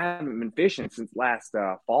 He's like, I haven't been fishing since last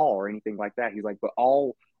fall or anything like that. He's like, but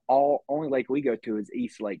only lake we go to is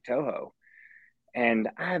East Lake Toho. And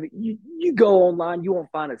you go online, you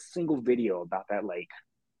won't find a single video about that lake.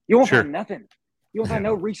 You won't find nothing. You won't find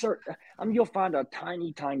no research. I mean, you'll find a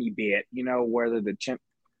tiny, tiny bit, whether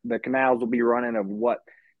the canals will be running of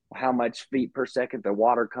how much feet per second the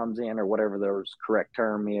water comes in or whatever the correct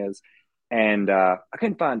term is. And I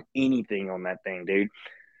couldn't find anything on that thing, dude.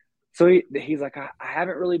 So he's like, I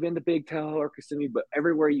haven't really been to Big Toho or Kissimmee, but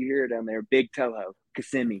everywhere you hear down there, Big Toho,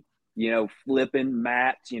 Kissimmee, flipping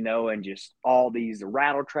mats, and just all these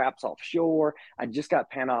rattle traps offshore. I just got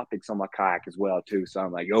panoptics on my kayak as well, too. So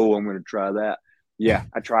I'm like, oh, I'm going to try that. Yeah,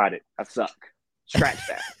 I tried it. I suck. Scratch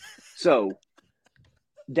that. So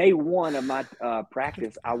day one of my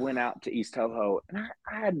practice, I went out to East Toho, and I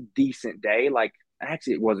had a decent day. Like,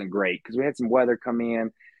 actually, it wasn't great because we had some weather come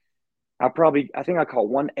in. I think I caught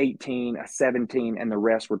 118, a 17, and the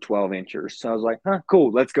rest were 12 inchers. So I was like,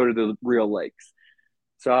 cool, let's go to the real lakes.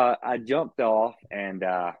 So I jumped off, and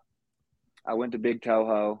I went to Big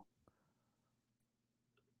Toho.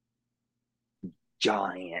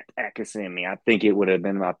 Giant at Kissimmee. I think it would have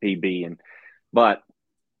been my PB. But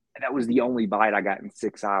that was the only bite I got in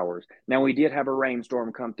 6 hours. Now, we did have a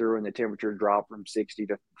rainstorm come through, and the temperature dropped from 60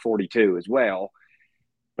 to 42 as well.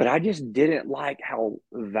 But I just didn't like how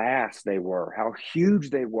vast they were, how huge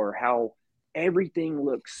they were, how everything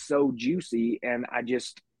looked so juicy. And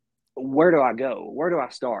where do I go? Where do I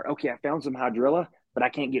start? Okay, I found some hydrilla, but I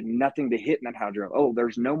can't get nothing to hit in that hydrilla. Oh,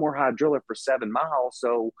 there's no more hydrilla for 7 miles.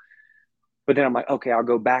 But then I'm like, okay, I'll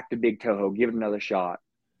go back to Big Toho, give it another shot.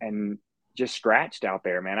 And just scratched out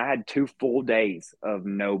there, man. I had 2 full days of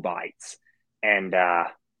no bites. And I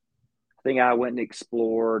think I went and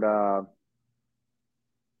explored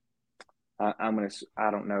I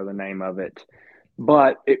don't know the name of it,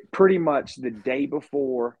 but it pretty much the day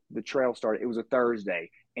before the trail started, it was a Thursday,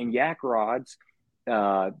 and Yak Rods,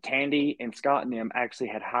 Tandy and Scott and them actually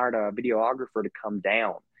had hired a videographer to come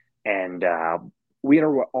down, and we had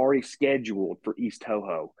already scheduled for East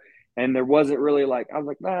Toho, and there wasn't really I was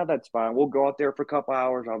like, nah, that's fine. We'll go out there for a couple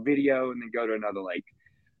hours. I'll video and then go to another lake.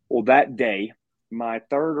 Well, that day, my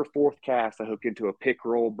third or fourth cast, I hooked into a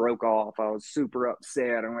pickerel, broke off. I was super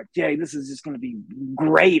upset. I'm like, Jay, this is just going to be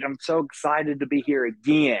great. I'm so excited to be here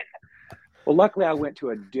again. Well, luckily, I went to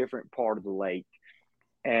a different part of the lake.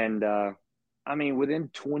 And, within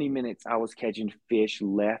 20 minutes, I was catching fish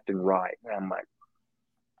left and right. And I'm like,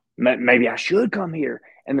 maybe I should come here.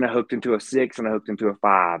 And then I hooked into a 6 and I hooked into a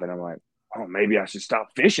 5. And I'm like, oh, maybe I should stop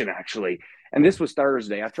fishing, actually. And this was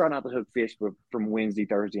Thursday. I try not to hook fish from Wednesday,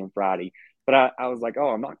 Thursday, and Friday. But I was like, oh,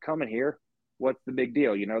 I'm not coming here. What's the big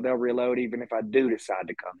deal? They'll reload even if I do decide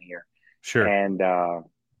to come here. Sure. And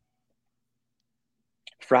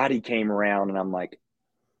Friday came around, and I'm like,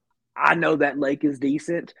 I know that lake is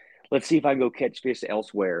decent. Let's see if I can go catch fish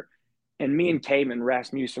elsewhere. And me and Cayman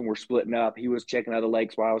Rasmussen were splitting up. He was checking other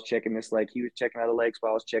lakes while I was checking this lake. He was checking other lakes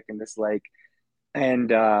while I was checking this lake.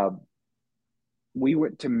 And we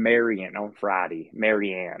went to Marion on Friday,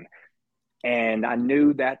 Marianne. And I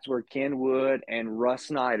knew that's where Ken Wood and Russ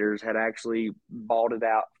Snyder's had actually fought it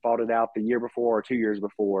out the year before or 2 years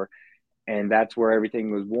before. And that's where everything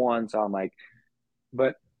was won. So I'm like,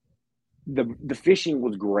 but the fishing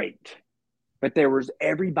was great. But there was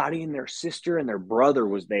everybody and their sister and their brother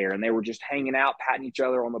was there. And they were just hanging out, patting each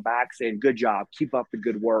other on the back, saying, good job, keep up the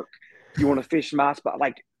good work. You want to fish my spot?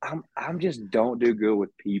 Like, I'm just don't do good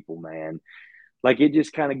with people, man. Like, it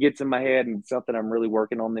just kind of gets in my head, and it's something I'm really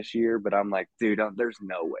working on this year. But I'm like, dude, there's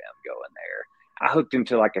no way I'm going there. I hooked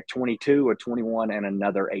into like a 22, a 21, and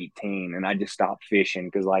another 18, and I just stopped fishing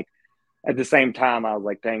because, like, at the same time, I was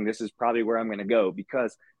like, dang, this is probably where I'm going to go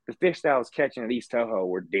because the fish that I was catching at East Toho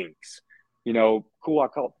were dinks. Cool, I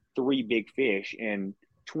caught 3 big fish in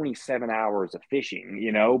 27 hours of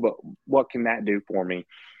fishing, but what can that do for me?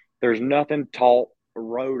 There's nothing taught or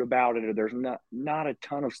wrote about it, or there's not a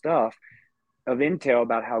ton of stuff of intel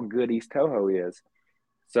about how good East Toho is.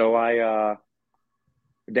 So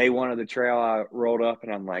day one of the trail, I rolled up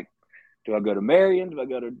and I'm like, do I go to Marion? Do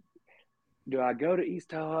I go to East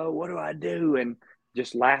Toho? What do I do? And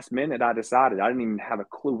just last minute, I decided. I didn't even have a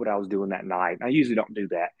clue what I was doing that night. I usually don't do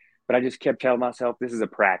that, but I just kept telling myself, this is a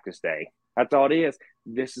practice day. That's all it is.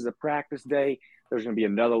 This is a practice day. There's going to be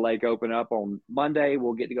another lake open up on Monday.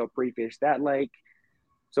 We'll get to go pre-fish that lake.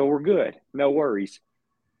 So we're good. No worries.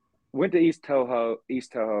 Went to East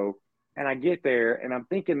Toho, and I get there, and I'm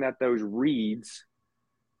thinking that those reeds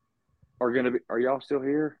are going to be – are y'all still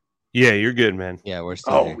here? Yeah, you're good, man. Yeah, we're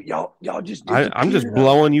still here. Y'all just – I'm just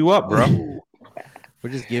blowing you up, bro. We're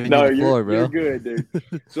just giving you the floor, bro. You're good,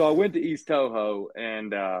 dude. So I went to East Toho,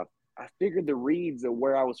 and I figured the reeds of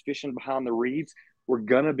where I was fishing behind the reeds were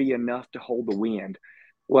going to be enough to hold the wind.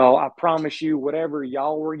 Well, I promise you, whatever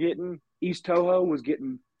y'all were getting, East Toho was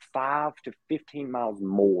getting 5 to 15 miles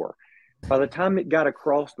more. By the time it got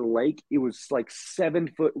across the lake, it was like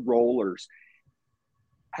 7-foot rollers.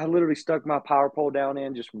 I literally stuck my power pole down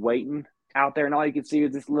in, just waiting out there, and all you could see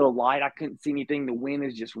was this little light. I couldn't see anything. The wind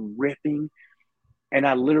is just ripping, and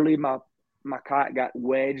I literally my kite got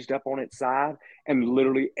wedged up on its side, and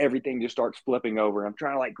literally everything just starts flipping over. I'm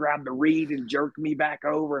trying to like grab the reed and jerk me back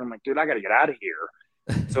over, and I'm like, dude, I got to get out of here.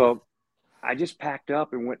 So I just packed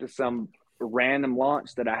up and went to some random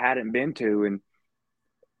launch that I hadn't been to, and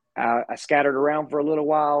I scattered around for a little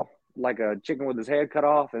while, like a chicken with his head cut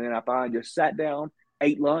off, and then I finally just sat down,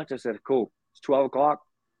 ate lunch. I said, cool, it's 12 o'clock.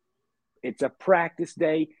 It's a practice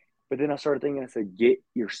day. But then I started thinking, I said, get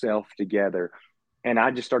yourself together. And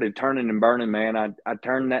I just started turning and burning, man. I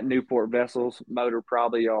turned that Newport Vessels motor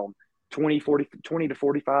probably on 20 to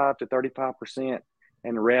 45 to 35%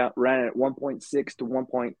 and ran it at 1.6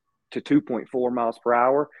 to 2.4 miles per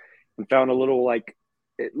hour, and found a little, like,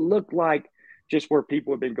 it looked like just where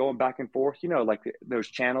people have been going back and forth, like those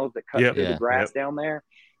channels that cut through the grass down there,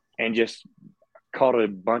 and just caught a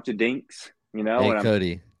bunch of dinks, Hey, and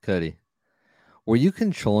Cody, were you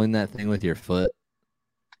controlling that thing with your foot?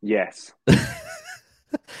 Yes.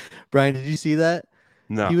 Brian, did you see that?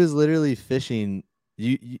 No. He was literally fishing.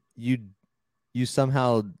 You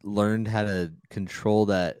somehow learned how to control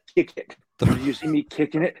that. Kick it. Did you see me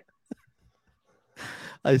kicking it?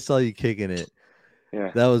 I saw you kicking it.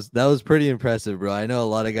 Yeah. That was pretty impressive, bro. I know a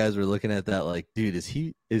lot of guys were looking at that like, dude, is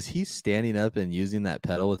he standing up and using that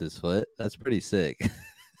pedal with his foot? That's pretty sick.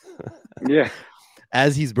 Yeah.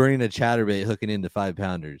 As he's burning a chatterbait hooking into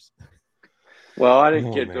 5-pounders. Well, I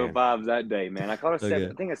didn't get to vibes that day, man. I caught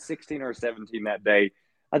I think a 16 or a 17 that day.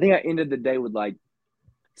 I think I ended the day with like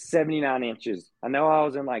 79 inches. I know I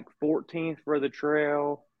was in like 14th for the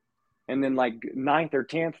trail, and then like 9th or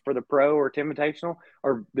 10th for the pro or Invitational.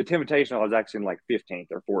 Or the Invitational, I was actually in like 15th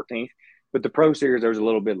or 14th. But the pro series, there was a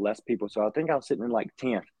little bit less people. So I think I was sitting in like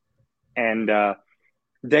 10th. And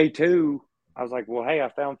day 2, I was like, well, hey, I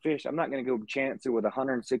found fish. I'm not going to go chance it with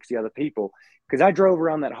 160 other people, because I drove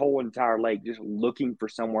around that whole entire lake just looking for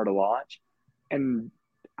somewhere to launch. And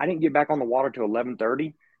I didn't get back on the water till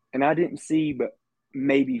 11:30, and I didn't see but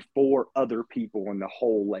maybe 4 other people in the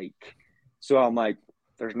whole lake. So I'm like,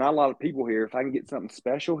 there's not a lot of people here. If I can get something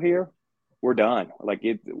special here, we're done. Like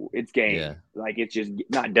it's game. Yeah. Like it's just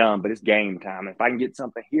not done, but it's game time. If I can get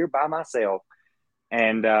something here by myself.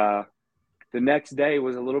 And the next day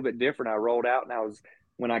was a little bit different. I rolled out, and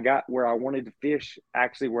when I got where I wanted to fish,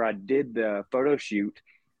 actually where I did the photo shoot,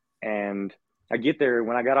 and I get there,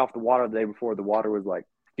 when I got off the water the day before, the water was like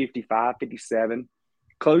 55, 57,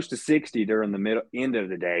 close to 60 during the end of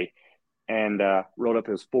the day. And rolled up,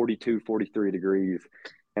 it was 42, 43 degrees.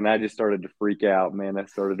 And I just started to freak out, man. I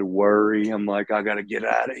started to worry. I'm like, I got to get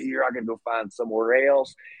out of here. I got to go find somewhere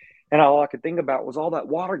else. And all I could think about was all that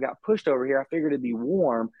water got pushed over here. I figured it'd be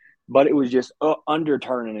warm, but it was just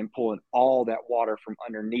underturning and pulling all that water from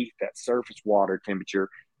underneath that surface water temperature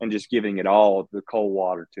and just giving it all the cold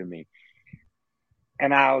water to me.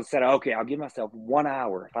 And I said, okay, I'll give myself 1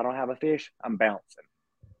 hour. If I don't have a fish, I'm bouncing.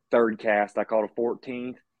 Third cast, I caught a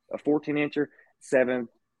 14-incher.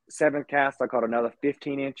 Seventh cast, I caught another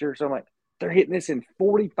 15-incher. So I'm like, they're hitting this in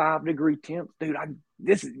 45-degree temps. Dude,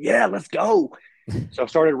 let's go. So I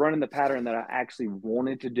started running the pattern that I actually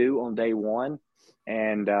wanted to do on day 1.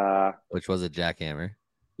 And which was a jackhammer.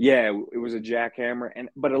 Yeah, it was a jackhammer,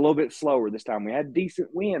 but a little bit slower this time. We had decent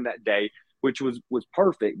wind that day, which was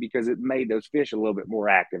perfect because it made those fish a little bit more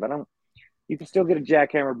active. You can still get a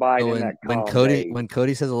jackhammer bite in that calm day. When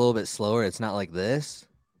Cody says a little bit slower, it's not like this.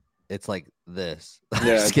 It's like this.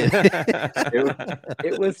 Yeah,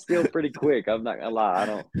 it was still pretty quick. I'm not gonna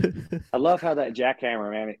lie. I love how that jackhammer,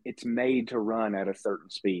 man. It's made to run at a certain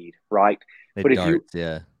speed, right? But darts,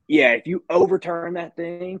 if you overturn that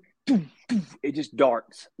thing, it just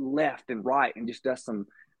darts left and right and just does some.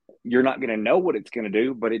 You're not going to know what it's going to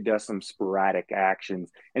do, but it does some sporadic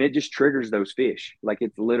actions, and it just triggers those fish. Like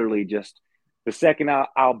it's literally just the second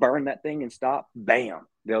I'll burn that thing and stop, bam,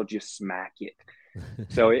 they'll just smack it.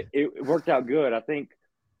 So it worked out good. I think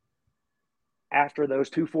after those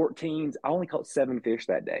 2 14s, I only caught 7 fish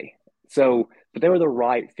that day. So, but they were the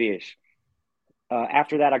right fish.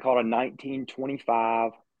 After that, I caught a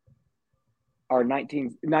 1925 or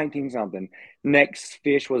 19 something. Next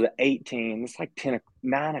fish was an 18. It's like 10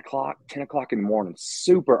 o'clock in the morning,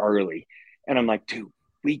 super early. And I'm like, dude,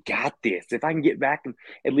 we got this. If I can get back and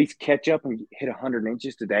at least catch up and hit 100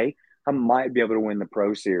 inches today, I might be able to win the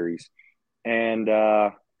pro series. And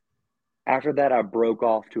after that, I broke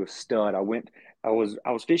off to a stud. I was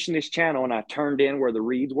fishing this channel, and I turned in where the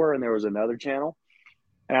reeds were, and there was another channel,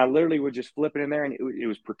 and I literally was just flipping in there, and it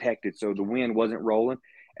was protected, so the wind wasn't rolling,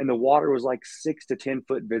 and the water was like 6 to 10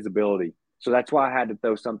 foot visibility. So that's why I had to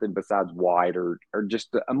throw something besides white or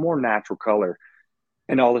just a more natural color.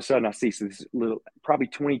 And all of a sudden, I see this little, probably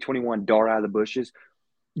 2021 dart out of the bushes,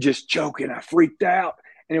 just choking. I freaked out,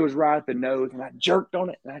 and it was right at the nose, and I jerked on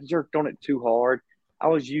it, and I jerked on it too hard. I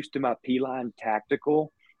was used to my P-Line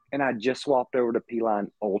Tactical, and I just swapped over to P-Line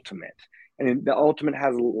Ultimate. And the Ultimate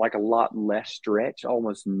has like a lot less stretch,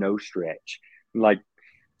 almost no stretch. Like,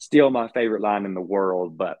 still my favorite line in the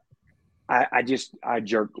world, but I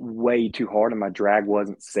jerked way too hard, and my drag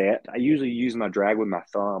wasn't set. I usually use my drag with my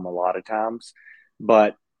thumb a lot of times,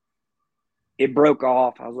 but it broke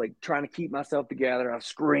off. I was like trying to keep myself together. I was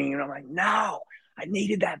screaming. I'm like, no, I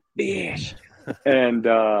needed that fish. And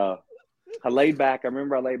I laid back. I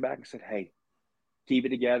remember I laid back and said, hey, keep it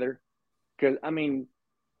together. Because, I mean,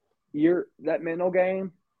 that mental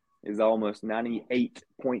game is almost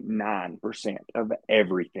 98.9% of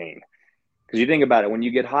everything. Because you think about it, when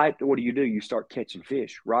you get hyped, what do? You start catching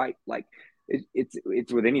fish, right? Like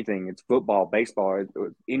it's with anything. It's football, baseball,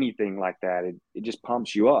 anything like that. It just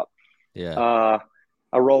pumps you up. Yeah.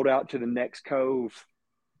 I rolled out to the next cove,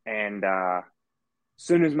 and as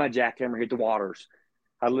soon as my jackhammer hit the waters,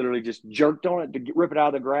 I literally just jerked on it to rip it out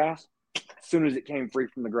of the grass. As soon as it came free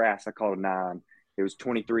from the grass, I caught a 9. It was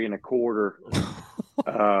 23 1/4.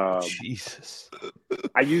 Jesus.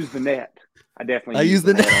 I used the net. I definitely I used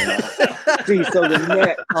the net. On that. See, so the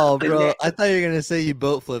net. Oh, bro, I thought you were gonna say you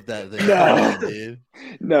boat flipped that thing. No, dude.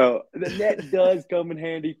 No, the net does come in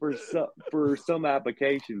handy for some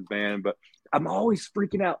applications, man. But I'm always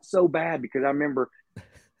freaking out so bad because I remember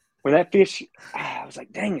when that fish, I was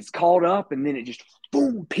like, dang, it's caught up, and then it just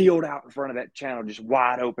boom peeled out in front of that channel, just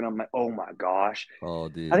wide open. I'm like, oh my gosh. Oh,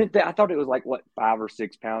 dude. I thought it was like what, 5 or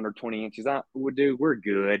 6 pounder, 20 inches. I would do. We're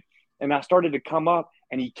good. And I started to come up,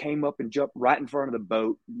 and he came up and jumped right in front of the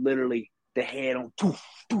boat, literally the head on.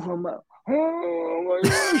 I'm like, oh my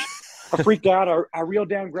gosh. I freaked out. I reeled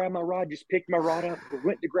down, grabbed my rod, just picked my rod up,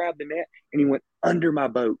 went to grab the net, and he went under my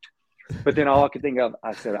boat. But then all I could think of,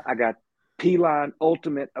 I said, I got P-Line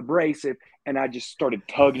Ultimate Abrasive, and I just started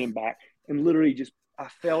tugging him back, and literally I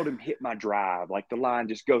felt him hit my drive, like the line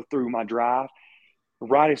just go through my drive.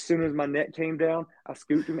 Right as soon as my net came down, I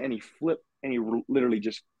scooped him, and he flipped, and he literally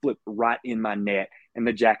just flipped right in my net, and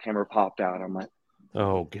the jackhammer popped out. I'm like,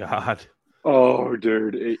 oh God. Oh,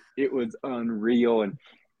 dude, it was unreal. And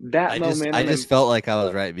that momentum. I just felt like I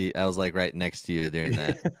was right next to you during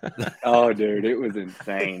that. Oh, dude, it was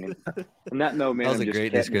insane. And that momentum. That was a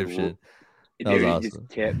great description. That was awesome. It just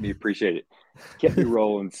kept me, appreciate it. Kept me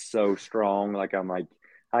rolling so strong. Like, I'm like,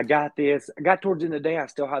 I got this. I got towards the end of the day, I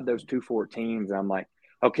still had those 214s. And I'm like,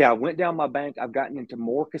 okay, I went down my bank. I've gotten into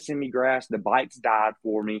more Kissimmee grass. The bites died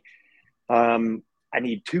for me. I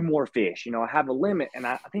need 2 more fish. I have a limit, and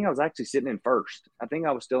I think I was actually sitting in first. I think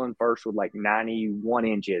I was still in first with like 91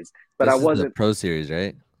 inches, but this I wasn't. The Pro Series,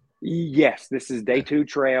 right? Yes, this is day 2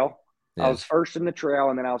 trail. Yeah. I was first in the trail,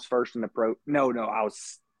 and then I was first in the pro. No, I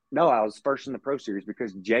was first in the Pro Series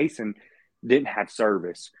because Jason didn't have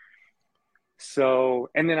service. So,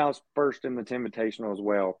 and then I was first in the Invitational as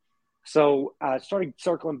well. So I started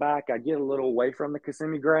circling back. I get a little away from the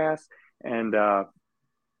Kissimmee grass, and I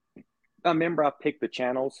remember I picked the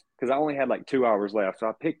channels because I only had like 2 hours left. So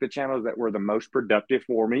I picked the channels that were the most productive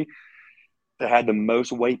for me, that had the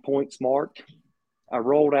most waypoints marked. I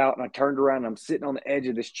rolled out and I turned around, and I'm sitting on the edge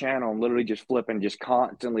of this channel and literally just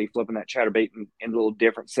constantly flipping that chatterbait in little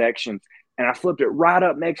different sections. And I flipped it right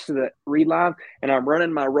up next to the reed line, and I'm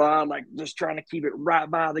running my rod, like just trying to keep it right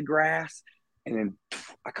by the grass. And then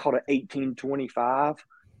I caught an 1825,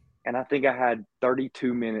 and I think I had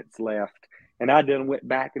 32 minutes left. And I done went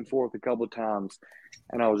back and forth a couple of times,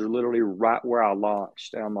 and I was literally right where I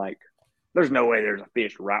launched. And I'm like, there's no way there's a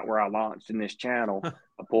fish right where I launched in this channel.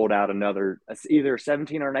 I pulled out either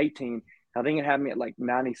 17 or an 18. I think it had me at like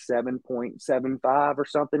 97.75 or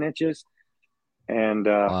something inches. And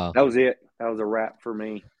wow. That was it. That was a wrap for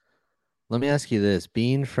me. Let me ask you this.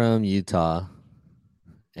 Being from Utah,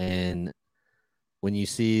 and when you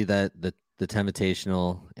see that the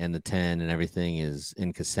Invitational and the 10 and everything is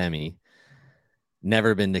in Kissimmee,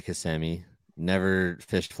 never been to Kissimmee, never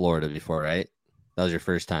fished Florida before, right? That was your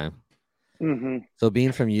first time. Mm-hmm. So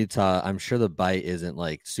being from Utah, I'm sure the bite isn't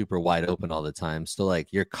like super wide open all the time. So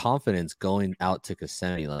like your confidence going out to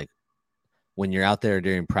Kissimmee, like when you're out there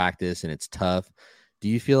during practice and it's tough, do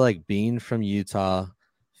you feel like being from Utah,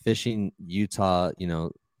 fishing Utah,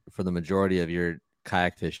 for the majority of your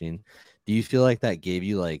kayak fishing, do you feel like that gave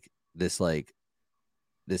you like this like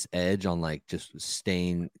this edge on like just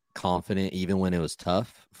staying confident even when it was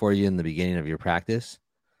tough for you in the beginning of your practice?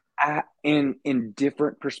 In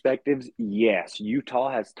different perspectives, yes.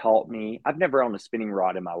 Utah has taught me. I've never owned a spinning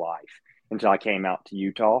rod in my life until I came out to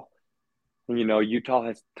Utah. And, Utah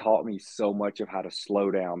has taught me so much of how to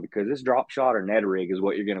slow down, because this drop shot or net rig is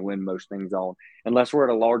what you're going to win most things on, unless we're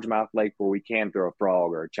at a largemouth lake where we can throw a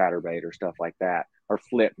frog or a chatterbait or stuff like that, or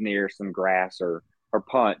flip near some grass or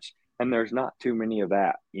punch. And there's not too many of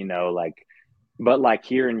that, but like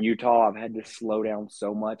here in Utah, I've had to slow down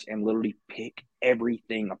so much and literally pick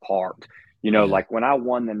everything apart. Like when I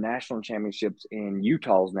won the national championships in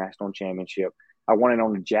Utah's national championship, I won it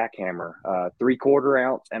on a jackhammer, 3/4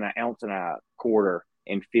 ounce and an ounce and a quarter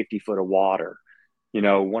in 50 foot of water.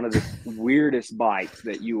 One of the weirdest bites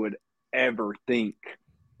that you would ever think,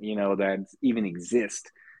 that even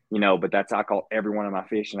exist, but that's, I caught every one of my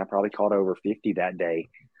fish, and I probably caught over 50 that day.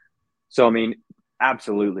 So, I mean,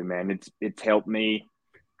 absolutely, man. It's helped me,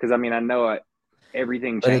 because, I mean, I know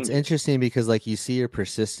everything changes. But it's interesting because, like, you see your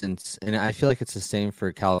persistence, and I feel like it's the same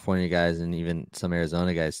for California guys and even some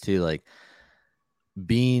Arizona guys too. Like,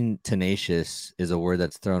 being tenacious is a word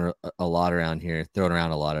that's thrown around a lot around here.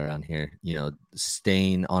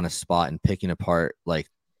 Staying on a spot and picking apart like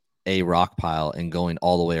a rock pile and going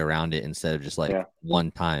all the way around it instead of just like one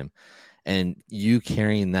time. And you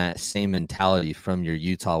carrying that same mentality from your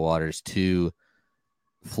Utah waters to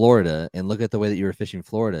Florida, and look at the way that you were fishing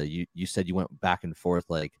Florida. You said you went back and forth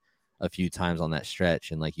like a few times on that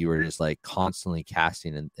stretch, and like you were just like constantly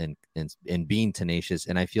casting and being tenacious.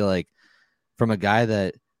 And I feel like from a guy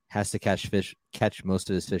that has to catch most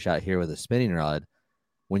of his fish out here with a spinning rod,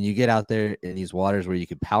 when you get out there in these waters where you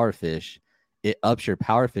could power fish, it ups your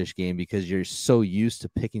power fish game because you're so used to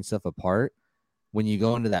picking stuff apart. When you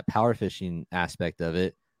go into that power fishing aspect of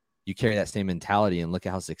it, you carry that same mentality, and look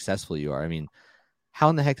at how successful you are. I mean, how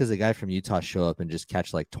in the heck does a guy from Utah show up and just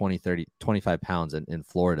catch like 20, 30, 25 pounds in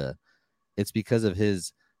Florida? It's because of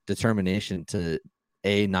his determination to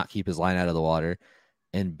A, not keep his line out of the water,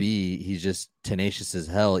 and B, he's just tenacious as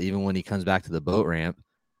hell. Even when he comes back to the boat ramp,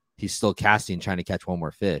 he's still casting, trying to catch one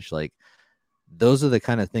more fish. Like, those are the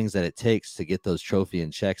kind of things that it takes to get those trophy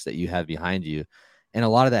and checks that you have behind you. And a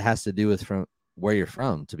lot of that has to do with from where you're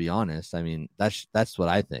from, to be honest. I mean, that's what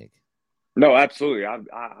I think. No, absolutely. I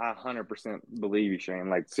 100% believe you, Shane.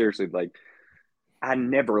 Like, seriously, like, I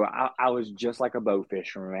was just like a boat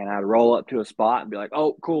fisherman, man. I'd roll up to a spot and be like,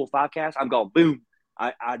 oh, cool, 5 casts. I'm going, boom.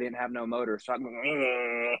 I didn't have no motor, so I'm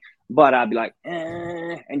going, but I'd be like,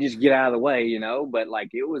 and just get out of the way, But like,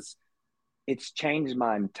 it's changed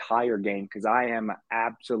my entire game, because I am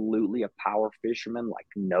absolutely a power fisherman like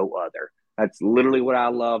no other. That's literally what I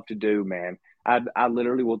love to do, man. I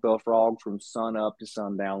literally will throw frogs from sun up to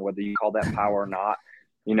sundown, whether you call that power or not.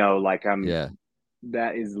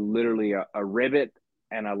 That is literally a rivet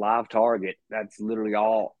and a live target. That's literally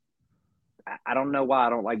all. I don't know why I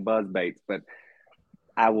don't like buzz baits, but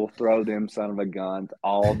I will throw them son of a guns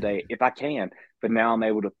all day if I can. But now I'm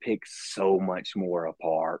able to pick so much more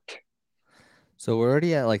apart. So we're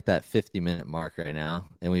already at like that 50-minute mark right now,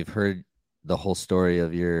 and we've heard the whole story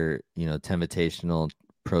of your, 10 Invitational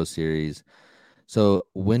Pro Series. So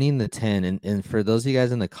winning the 10, and for those of you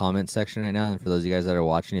guys in the comment section right now, and for those of you guys that are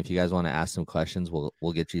watching, if you guys want to ask some questions,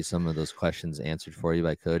 we'll get you some of those questions answered for you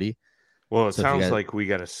by Cody. Well, it sounds like we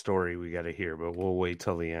got a story we got to hear, but we'll wait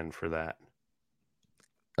till the end for that.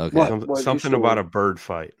 Okay. Something about a bird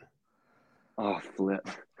fight. Oh, flip.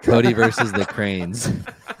 Cody versus the cranes.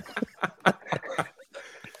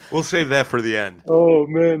 We'll save that for the end. Oh,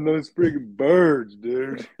 man, those freaking birds,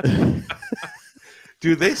 dude.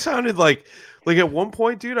 Dude, they sounded like at one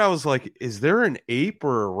point, dude, I was like, is there an ape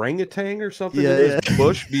or orangutan or something in this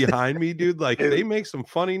bush behind me, dude? Like, they make some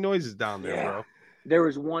funny noises down there, bro. There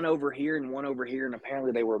was one over here, and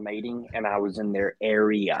apparently they were mating, and I was in their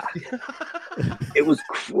area. It was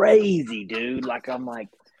crazy, dude. Like, I'm like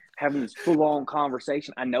having this full-on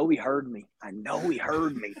conversation. I know he heard me.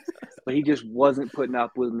 But he just wasn't putting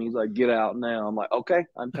up with me. He's like, get out now. I'm like, okay,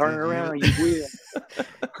 I'm turning around. You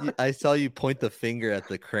will. I saw you point the finger at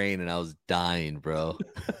the crane, and I was dying, bro.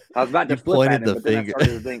 I was about to flip at him, but finger. then I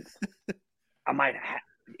started to think I might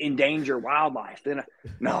endanger wildlife. Then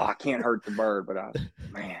I can't hurt the bird, but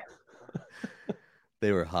man.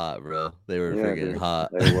 They were hot, bro. They were freaking hot.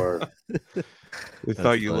 They were. We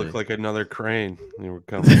thought you looked like another crane. They were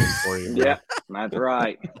coming in for you. Yeah, that's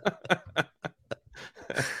right.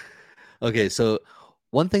 Okay, so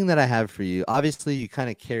one thing that I have for you, obviously you kind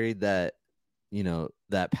of carried that,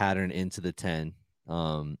 that pattern into the 10.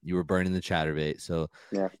 You were burning the chatterbait. So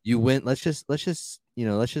you went, let's just,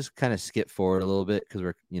 let's just kind of skip forward a little bit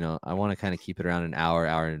because I want to kind of keep it around an hour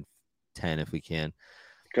and 10 if we can.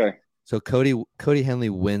 Okay. So Cody Henley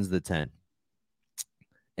wins the 10.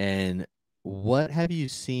 And what have you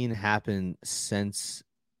seen happen since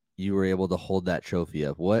you were able to hold that trophy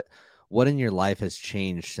up? What in your life has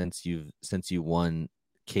changed since you won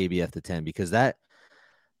KBF the 10? Because that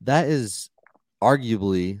is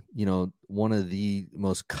arguably, one of the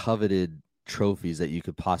most coveted trophies that you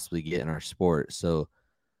could possibly get in our sport. So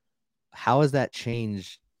how has that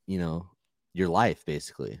changed, your life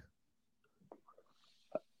basically?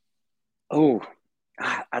 Oh,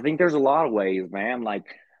 I think there's a lot of ways, man. Like,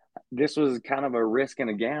 this was kind of a risk and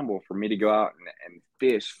a gamble for me to go out and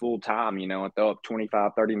fish full time, and throw up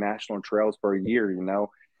 25, 30 national trails per year, I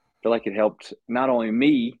feel like it helped not only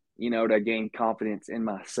me, to gain confidence in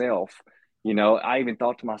myself. I even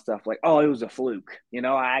thought to myself, like, oh, it was a fluke.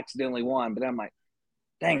 I accidentally won. But I'm like,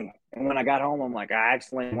 dang. And when I got home, I'm like, I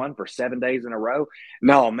accidentally won for 7 days in a row.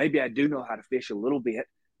 No, maybe I do know how to fish a little bit.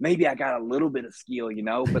 Maybe I got a little bit of skill,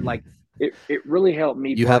 but like, it really helped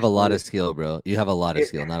me. You have a lot of skill, bro. You have a lot of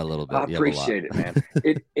skill, not a little bit. I appreciate it, man.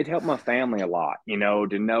 It helped my family a lot, to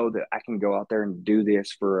know that I can go out there and do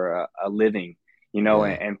this for a living,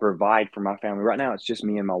 and provide for my family. Right now, it's just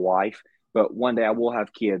me and my wife. But one day I will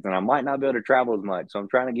have kids, and I might not be able to travel as much. So I'm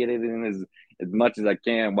trying to get it in as much as I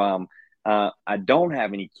can while I don't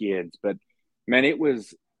have any kids. But, man, it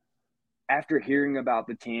was after hearing about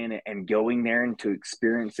the 10 and going there and to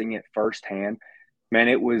experiencing it firsthand, man,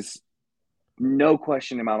 it was no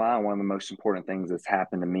question in my mind one of the most important things that's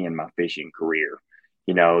happened to me in my fishing career.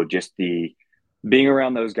 Just the being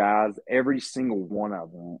around those guys, every single one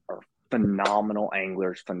of them are phenomenal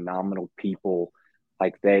anglers, phenomenal people.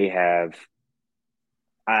 Like, they have,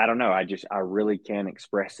 I don't know, I really can't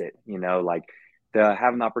express it, like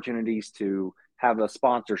having opportunities to have a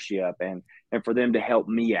sponsorship and for them to help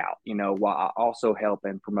me out, while I also help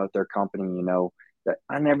and promote their company, that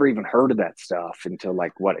I never even heard of that stuff until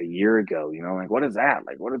like a year ago, like, what is that?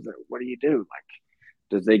 Like, what do you do? Like,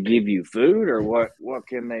 does they give you food or what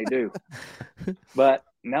can they do? But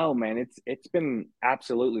no, man, it's been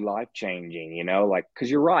absolutely life-changing, like, cause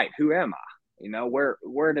you're right. Who am I?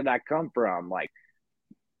 Where did I come from? Like,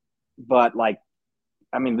 but like,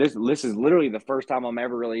 I mean, this is literally the first time I'm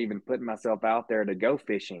ever really even putting myself out there to go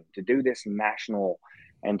fishing, to do this national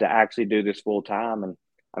and to actually do this full time. And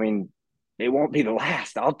I mean, it won't be the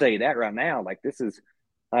last. I'll tell you that right now. Like, this is,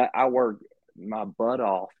 I worked my butt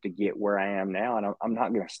off to get where I am now, and I'm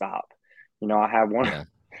not going to stop. I have one,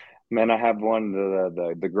 man, I have one of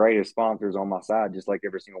the greatest sponsors on my side, just like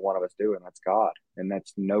every single one of us do, and that's God. And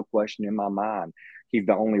that's no question in my mind. He's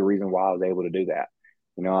the only reason why I was able to do that.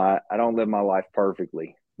 I don't live my life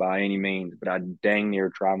perfectly by any means, but I dang near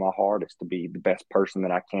try my hardest to be the best person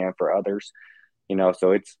that I can for others.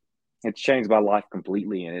 So it's changed my life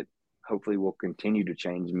completely, and it hopefully will continue to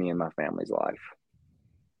change me and my family's life.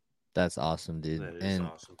 That's awesome, dude. That is and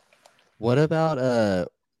awesome. What about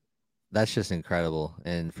that's just incredible.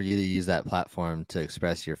 And for you to use that platform to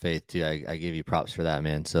express your faith too, I give you props for that,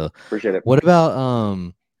 man. So appreciate it. What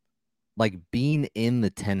about like being in the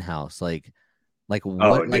 10 house? Like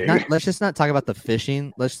what, like, not, let's just not talk about the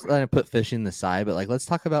fishing. Let's put fishing aside, but like, let's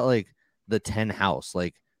talk about like the 10 house.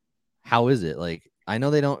 Like, how is it? Like, I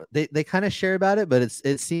know they kind of share about it, but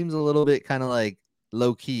it seems a little bit kind of like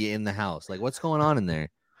low key in the house. Like, what's going on in there?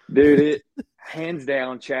 Dude, it hands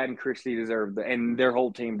down, Chad and Christy and their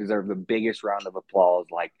whole team deserve the biggest round of applause.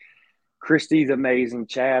 Like, Christy's amazing.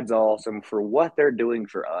 Chad's awesome for what they're doing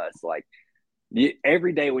for us. Like,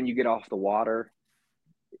 every day when you get off the water,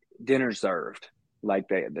 dinner's served. Like,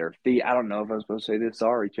 their feet. I don't know if I'm supposed to say this.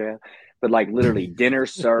 Sorry, Chad. But like, literally, dinner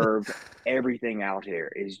served. Everything out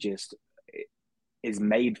here is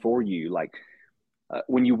made for you. Like,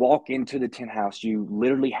 when you walk into the 10 house, you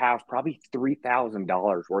literally have probably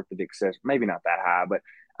 $3,000 worth of access. Maybe not that high, but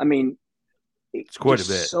I mean, it's quite a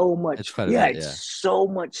bit. So much. It's quite a bit, it's so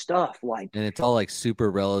much stuff. Like, and it's all like super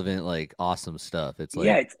relevant, like awesome stuff. It's like,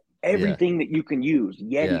 it's everything that you can use.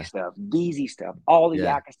 Yeti stuff, DZ stuff, all the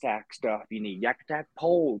Yak-Attack stuff you need. Yak-Attack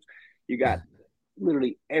poles. You got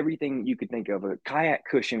literally everything you could think of. A kayak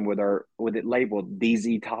cushion with it labeled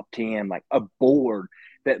DZ Top 10, like a board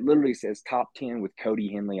that literally says Top 10 with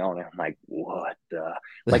Cody Henley on it. I'm like, what the?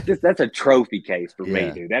 Like, that's a trophy case for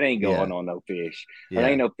me, dude. That ain't going on no fish. There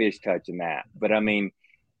ain't no fish touching that. But I mean,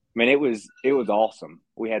 it was awesome.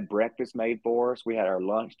 We had breakfast made for us. We had our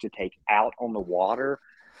lunch to take out on the water.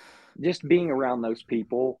 Just being around those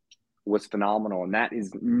people was phenomenal. And that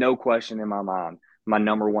is no question in my mind. My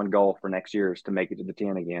number one goal for next year is to make it to the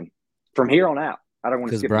 10 again. From here on out, I don't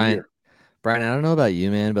want to skip a year. Brian, I don't know about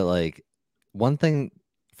you, man, but like, one thing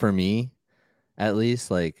for me, at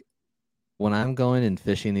least, like when I'm going and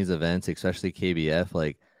fishing these events, especially KBF,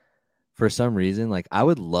 like for some reason, like I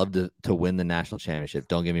would love to win the national championship.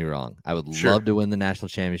 Don't get me wrong. I would Sure. love to win the national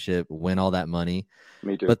championship, win all that money.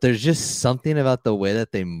 Me too. But there's just something about the way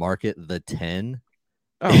that they market the 10.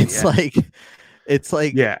 Oh, It's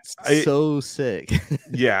like Yeah, so sick.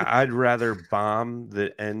 yeah, I'd rather bomb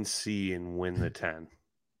the NC and win the 10.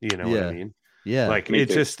 You know what I mean? Yeah. Like Me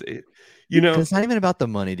it's too. just, you know, It's not even about the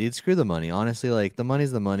money, dude. Screw the money. Honestly, like the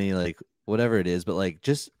money's the money, like whatever it is, but like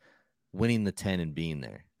just winning the 10 and being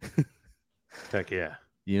there. heck yeah.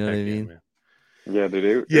 You know what I mean? Man. Yeah,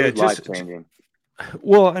 dude. Yeah, It was life changing.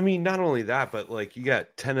 Well, I mean, not only that, but like you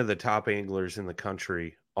got 10 of the top anglers in the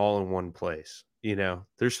country all in one place. You know,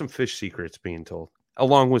 there's some fish secrets being told,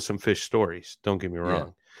 along with some fish stories. Don't get me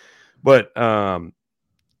wrong. But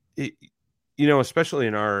you know, especially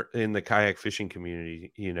in the kayak fishing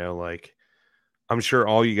community, you know, like I'm sure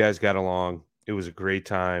all you guys got along. It was a great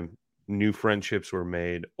time. New friendships were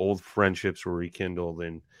made, old friendships were rekindled,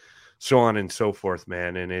 and so on and so forth,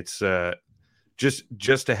 man. And it's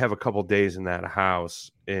just to have a couple days in that house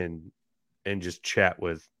and just chat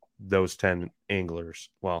with those 10 anglers.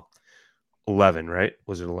 Well, 11, right?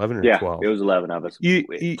 Was it 11 or 12? It was 11 of us. 12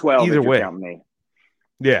 either if you're way. counting me.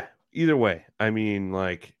 Yeah, either way. I mean,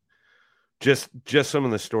 like just some of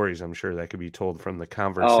the stories I'm sure that could be told from the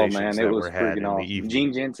conversations it that was were had in freaking the awesome. evening.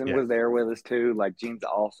 Gene Jensen was there with us too. Like Gene's an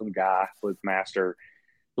awesome guy, was master.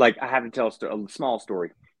 Like I have to tell a small story.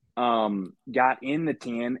 Got in the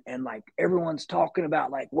 10 and like everyone's talking about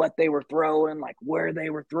like what they were throwing, like where they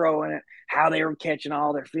were throwing it, how they were catching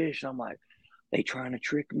all their fish. I'm like, they trying to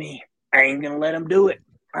trick me. I ain't gonna let them do it.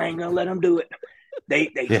 They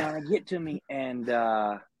trying to get to me, and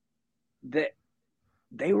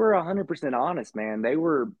they were 100% honest, man. They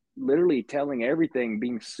were literally telling everything,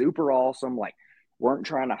 being super awesome, like weren't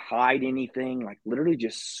trying to hide anything, like literally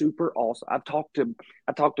just super awesome. I talked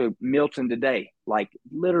to Milton today, like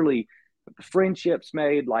literally friendships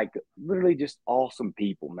made, like literally just awesome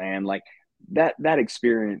people, man. Like that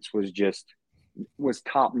experience was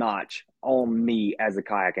top notch on me as a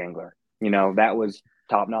kayak angler. You know, that was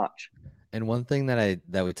top notch. And one thing that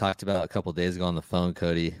we talked about a couple of days ago on the phone,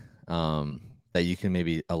 Cody, that you can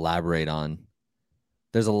maybe elaborate on.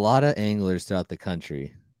 There's a lot of anglers throughout the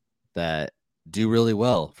country that do really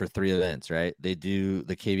well for 3 events, right? They do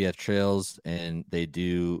the KBF trails and they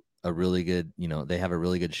do a really good, you know, they have a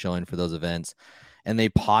really good showing for those events, and they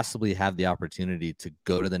possibly have the opportunity to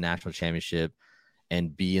go to the national championship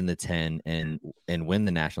and be in the 10 and win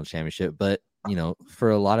the national championship. But, you know,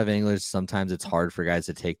 for a lot of anglers, sometimes it's hard for guys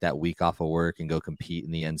to take that week off of work and go compete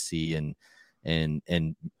in the NC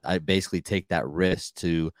and I basically take that risk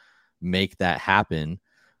to make that happen.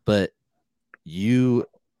 But you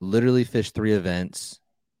literally fished 3 events.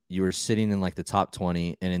 You were sitting in like the top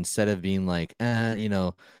 20, and instead of being like, you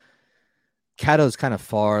know, Caddo's kind of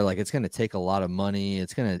far, like it's going to take a lot of money,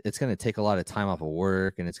 it's going to take a lot of time off of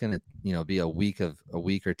work, and it's going to, you know, be a week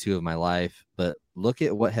or 2 of my life. But look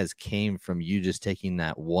at what has came from you just taking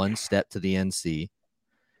that one step to the NC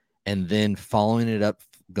and then following it up,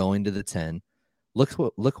 going to the 10.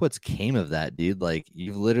 Look what's came of that, dude. Like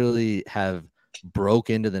you literally have broke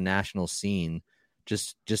into the national scene,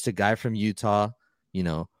 just a guy from Utah, you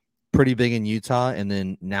know, pretty big in Utah, and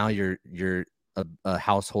then now you're a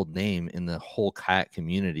household name in the whole kayak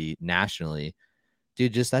community nationally,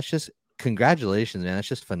 dude. That's just congratulations, man. That's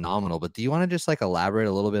just phenomenal. But do you want to just like elaborate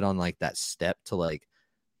a little bit on like that step to like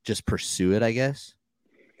just pursue it, I guess?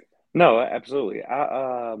 No, absolutely.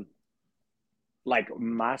 Like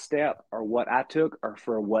my step or what I took are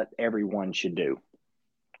for what everyone should do.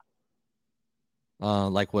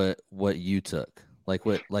 Like what you took, like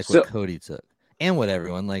what Cody took, and what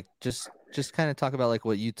everyone like. Just kind of talk about like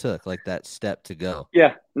what you took, like that step to go.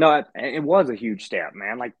 Yeah, no, it was a huge step,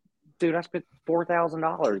 man. Like, dude, I spent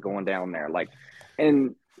 $4,000 going down there, like,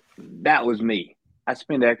 and that was me. I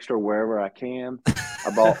spend extra wherever I can.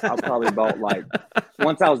 I probably bought like,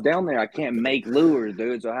 once I was down there, I can't make lures,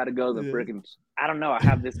 dude. So I had to go to the freaking, I don't know. I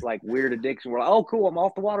have this like weird addiction where like, oh, cool, I'm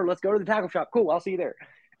off the water. Let's go to the tackle shop. Cool, I'll see you there.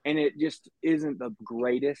 And it just isn't the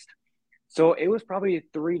greatest. So it was probably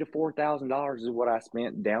 $3,000 to $4,000 is what I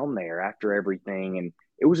spent down there after everything. And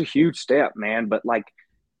it was a huge step, man. But like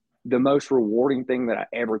the most rewarding thing that I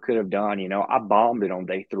ever could have done, you know, I bombed it on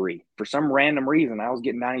day 3. For some random reason, I was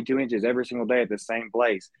getting 92 inches every single day at the same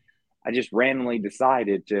place. I just randomly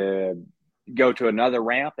decided to go to another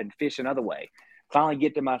ramp and fish another way. Finally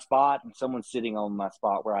get to my spot, and someone's sitting on my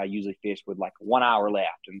spot where I usually fish with like 1 hour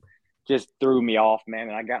left, and just threw me off, man.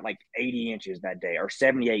 And I got like 80 inches that day, or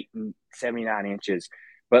 78 and 79 inches.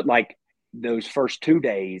 But like those first 2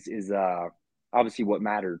 days is obviously what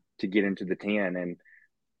mattered to get into the 10. And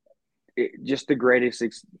just the greatest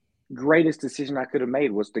decision I could have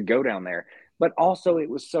made was to go down there. But also it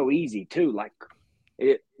was so easy too. Like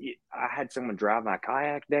I had someone drive my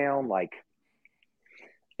kayak down. Like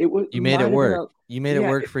it was. You made it work. You made it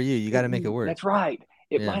work for you. You got to make it work. That's right.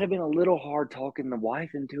 It might have been a little hard talking the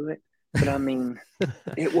wife into it, but I mean,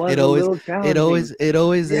 it was a little challenging. It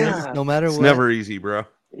always is. No matter what. It's never easy, bro.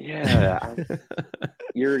 Yeah,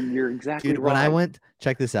 you're exactly right. When I went,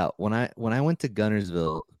 check this out. When I went to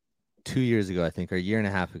Gunnersville 2 years ago, I think, or a year and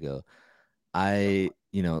a half ago,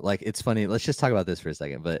 it's funny. Let's just talk about this for a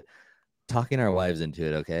second, but talking our wives into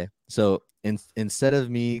it. Okay. So instead of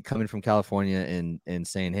me coming from California and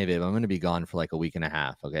saying, hey babe, I'm going to be gone for like a week and a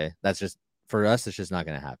half. Okay. That's just, for us, it's just not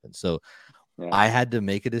going to happen. So I had to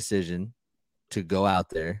make a decision to go out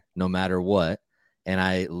there no matter what. And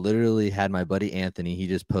I literally had my buddy Anthony, he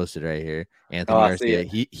just posted right here. Anthony Garcia,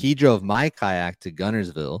 he drove my kayak to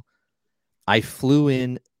Gunnersville. I flew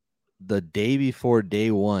in the day before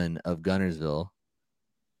day one of Gunnersville,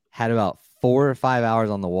 had about 4 or 5 hours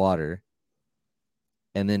on the water,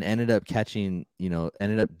 and then ended up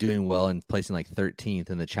doing well and placing like 13th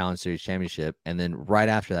in the Challenge Series Championship. And then right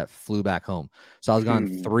after that, flew back home. So I was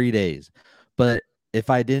gone 3 days. But if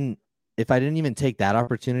I didn't even take that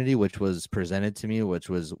opportunity, which was presented to me, which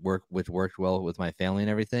worked well with my family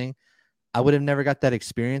and everything, I would have never got that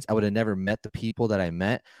experience. I would have never met the people that I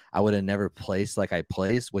met. I would have never placed like I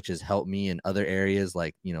placed, which has helped me in other areas,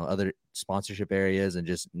 like, other sponsorship areas and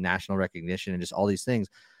just national recognition and just all these things.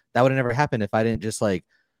 That would have never happened if I didn't just like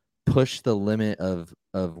push the limit of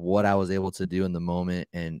what I was able to do in the moment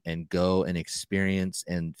and go and experience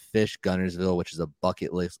and fish Gunnersville, which is a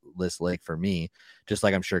bucket list lake for me, just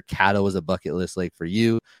like I'm sure Caddo was a bucket list lake for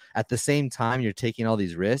you. At the same time, you're taking all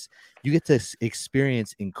these risks. You get to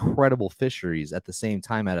experience incredible fisheries at the same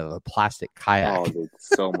time out of a plastic kayak. Oh, it's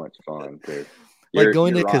so much fun, dude. Like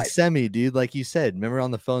going to Kissimmee, dude, like you said, remember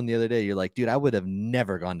on the phone the other day, you're like, dude, I would have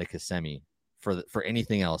never gone to Kissimmee for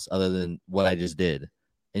anything else other than what I just did.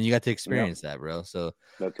 And you got to experience that, bro. So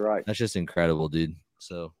that's right. That's just incredible, dude.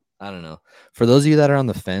 So I don't know. For those of you that are on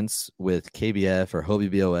the fence with KBF or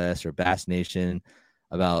Hobie BOS or Bass Nation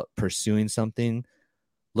about pursuing something,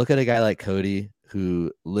 look at a guy like Cody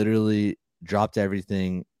who literally dropped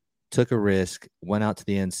everything, took a risk, went out to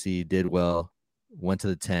the NC, did well, went to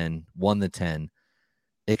the 10, won the 10.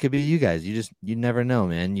 It could be you guys. You never know,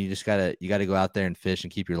 man. You gotta go out there and fish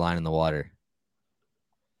and keep your line in the water.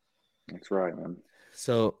 That's right, man.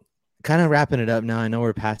 So kind of wrapping it up now. I know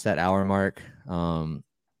we're past that hour mark.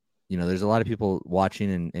 There's a lot of people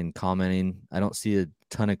watching and commenting. I don't see a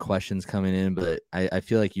ton of questions coming in, but I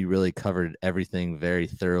feel like you really covered everything very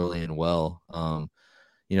thoroughly and well.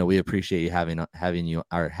 We appreciate you having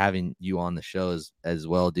you on the show as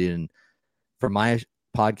well, dude. And for my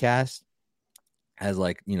podcast, as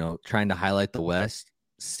trying to highlight the West,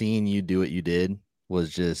 seeing you do what you did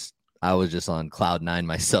I was just on cloud 9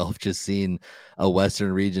 myself, just seeing a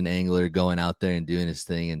Western region angler going out there and doing his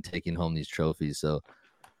thing and taking home these trophies. So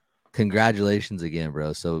congratulations again,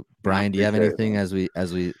 bro. So Brian, do you have anything as we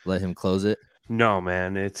let him close it? No,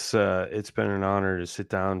 man, it's been an honor to sit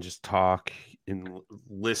down, just talk and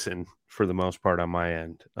listen for the most part on my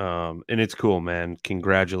end. And it's cool, man.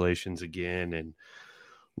 Congratulations again. And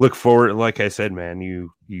look forward. Like I said, man,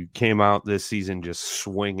 you came out this season just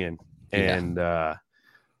swinging and,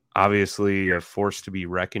 obviously a force to be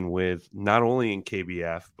reckoned with, not only in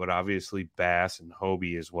KBF, but obviously Bass and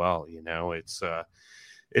Hobie as well.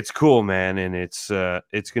 It's cool, man. And it's going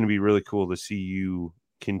to be really cool to see you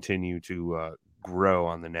continue to grow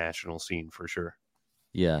on the national scene for sure.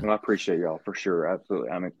 Yeah. Well, I appreciate y'all for sure. Absolutely.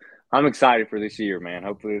 I'm excited for this year, man.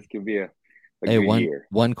 Hopefully this could be a good year.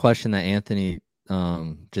 One question that Anthony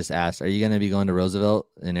just asked, are you going to be going to Roosevelt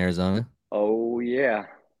in Arizona? Oh yeah.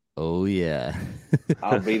 Oh yeah.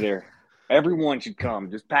 I'll be there. Everyone should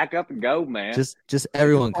come. Just pack up and go, man. Just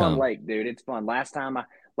everyone come. Lake, dude. It's fun. Last time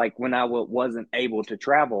when I wasn't able to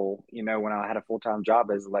travel, when I had a full-time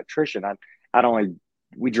job as an electrician,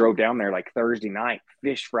 we drove down there like Thursday night,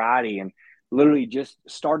 fished Friday, and literally just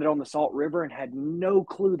started on the Salt River and had no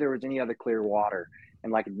clue there was any other clear water.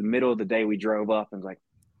 And like in the middle of the day, we drove up and was like,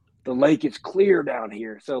 the lake is clear down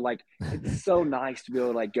here. So like, it's so nice to be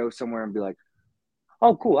able to like go somewhere and be like,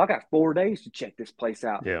 oh, cool. I got 4 days to check this place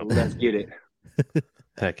out. Yeah. Let's get it.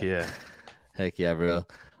 Heck yeah. Heck yeah, bro.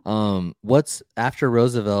 What's after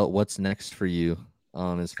Roosevelt? What's next for you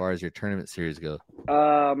as far as your tournament series go?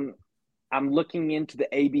 I'm looking into the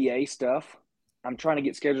ABA stuff. I'm trying to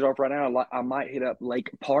get scheduled off right now. I might hit up Lake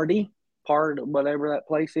Party, whatever that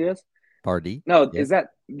place is. Pardee? No, Yeah.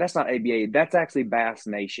 that's not ABA. That's actually Bass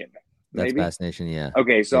Nation. That's Maybe? Bass Nation, yeah.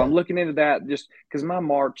 Okay, so Yeah. I'm looking into that just because my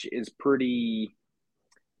March is pretty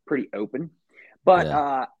open. But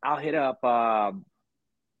Yeah. I'll hit up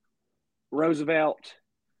Roosevelt,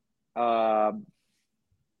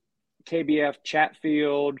 KBF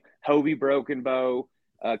Chatfield, Hovey Broken Bow,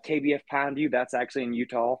 KBF Pine View. That's actually in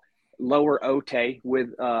Utah. Lower Otay with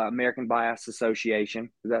American Bass Association.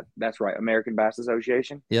 That's right, American Bass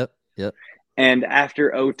Association. Yep. And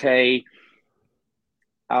after Otay,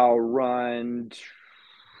 I'll run.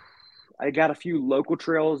 I got a few local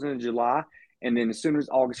trails in July, and then as soon as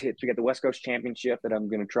August hits, we got the West Coast Championship that I'm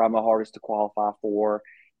going to try my hardest to qualify for.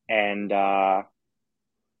 And on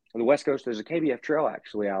the West Coast, there's a KBF trail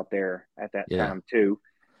actually out there at that time too.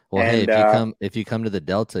 Well, and, hey, if you come to the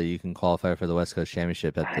Delta, you can qualify for the West Coast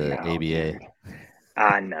Championship at the ABA. Dude.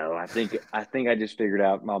 I know. I think I just figured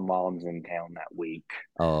out my mom's in town that week.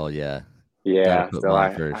 Oh yeah. Yeah. So I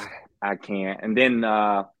can't. And then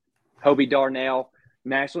Hobie Darnell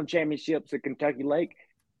National Championships at Kentucky Lake,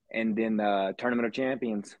 and then Tournament of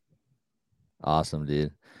Champions. Awesome,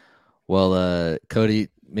 dude. Well, Cody,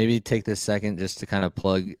 maybe take this second just to kind of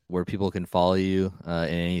plug where people can follow you and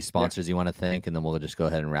any sponsors you want to thank, and then we'll just go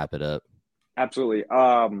ahead and wrap it up. Absolutely.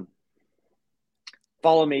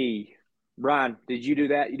 Follow me. Brian, did you do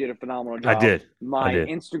that? You did a phenomenal job. I did. My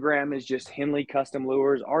Instagram is just Henley Custom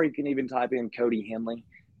Lures, or you can even type in Cody Henley.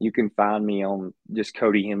 You can find me on just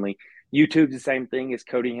Cody Henley. YouTube's the same thing as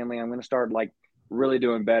Cody Henley. I'm going to start really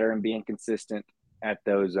doing better and being consistent at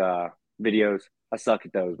those videos. I suck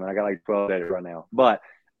at those, man. I got 12 edits right now, but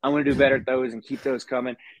I'm going to do better at those and keep those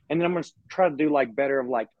coming. And then I'm going to try to do better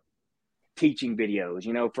of teaching videos.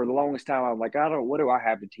 For the longest time, I'm what do I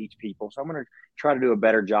have to teach people? So I'm going to try to do a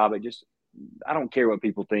better job at I don't care what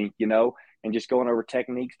people think, and just going over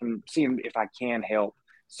techniques and seeing if I can help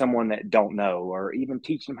someone that don't know, or even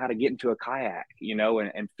teach them how to get into a kayak,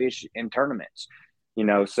 and fish in tournaments,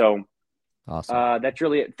 so awesome. That's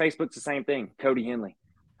really it. Facebook's the same thing, Cody Henley.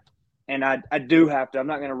 And I do have to, I'm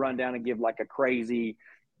not going to run down and give a crazy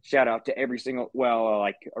shout out to every single,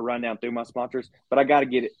 a rundown through my sponsors, but I got to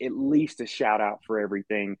get at least a shout out for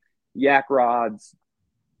everything. Yak Rods,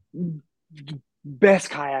 best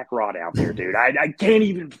kayak rod out there, dude. I can't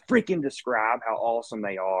even freaking describe how awesome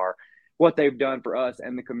they are, what they've done for us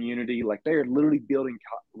and the community. They're literally building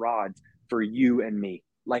rods for you and me,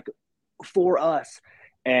 for us.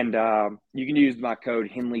 And you can use my code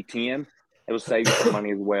Henley10. It will save you some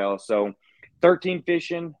money as well. So 13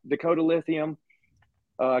 Fishing, Dakota Lithium,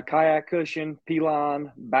 Kayak Cushion,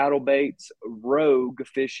 P-Line, Battle Baits, Rogue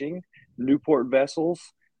Fishing, Newport Vessels,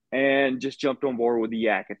 and just jumped on board with the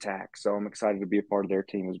Yak Attack. So I'm excited to be a part of their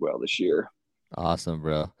team as well this year. Awesome,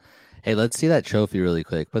 bro. Hey, let's see that trophy really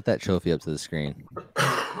quick. Put that trophy up to the screen.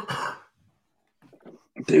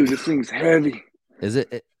 Dude, this thing's heavy. Is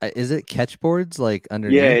it catchboards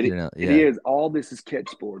underneath? Yeah, it is. All this is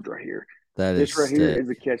catchboards right here. This right here is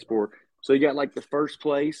a catchboard. So you got the first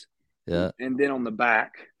place. Yeah. And then on the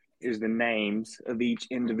back is the names of each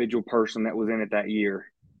individual person that was in it that year.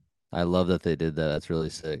 I love that they did that. That's really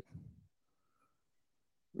sick.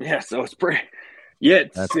 Yeah, so it's pretty. Yeah,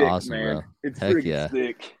 it's That's sick, awesome, man. bro. It's Heck freaking yeah.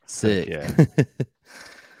 sick. Sick. Yeah.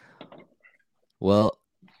 Well,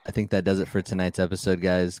 I think that does it for tonight's episode,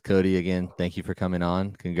 guys. Cody, again, thank you for coming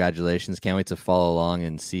on. Congratulations. Can't wait to follow along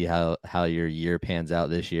and see how your year pans out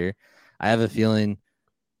this year. I have a feeling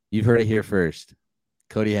you've heard it here first.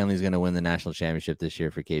 Cody Henley's going to win the national championship this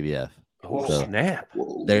year for KBF. Oh, snap.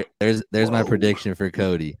 There's my prediction for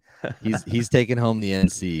Cody. He's taking home the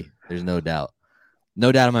NC. There's no doubt.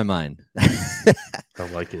 No doubt in my mind. I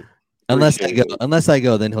like it. Unless I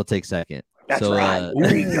go, then he'll take second. That's right.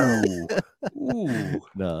 There you go. Ooh.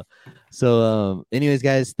 No. So, anyways,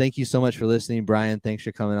 guys, thank you so much for listening. Brian, thanks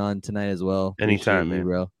for coming on tonight as well. Anytime, man.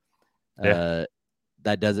 Bro. Yeah.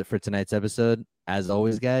 That does it for tonight's episode. As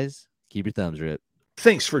always, guys, keep your thumbs ripped.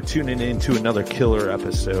 Thanks for tuning in to another killer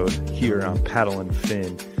episode here on Paddle and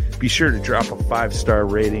Fin. Be sure to drop a 5-star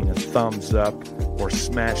rating, a thumbs up, or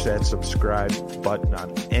smash that subscribe button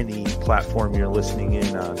on any platform you're listening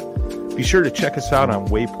in on. Be sure to check us out on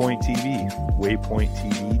Waypoint TV,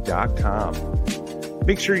 waypointtv.com.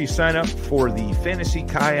 Make sure you sign up for the Fantasy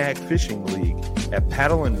Kayak Fishing League at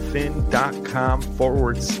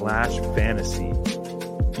paddleandfin.com/fantasy.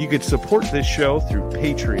 You could support this show through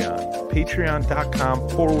Patreon,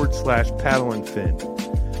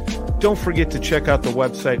 patreon.com/paddleandfin. Don't forget to check out the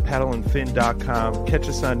website, paddleandfin.com. Catch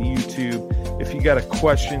us on YouTube. If you got a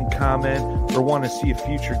question, comment, or want to see a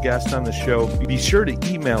future guest on the show, be sure to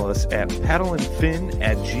email us at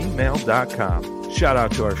paddleandfin@gmail.com. Shout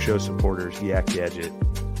out to our show supporters, Yak Gadget.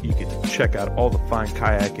 You can check out all the fine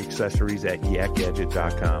kayak accessories at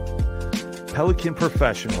yakgadget.com. Pelican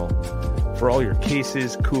Professional. For all your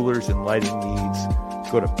cases, coolers, and lighting needs,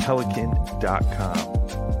 go to pelican.com.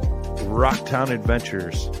 Rocktown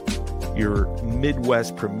Adventures, your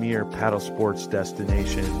Midwest premier paddle sports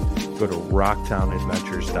destination. Go to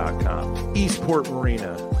rocktownadventures.com. Eastport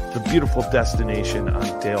Marina, the beautiful destination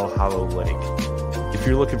on Dale Hollow Lake. If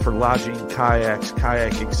you're looking for lodging, kayaks,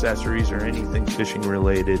 kayak accessories, or anything fishing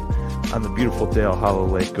related on the beautiful Dale Hollow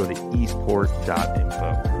Lake, go to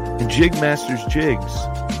eastport.info. And Jigmasters Jigs.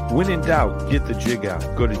 When in doubt, get the jig out.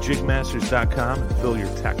 Go to jigmasters.com and fill your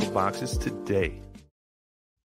tackle boxes today.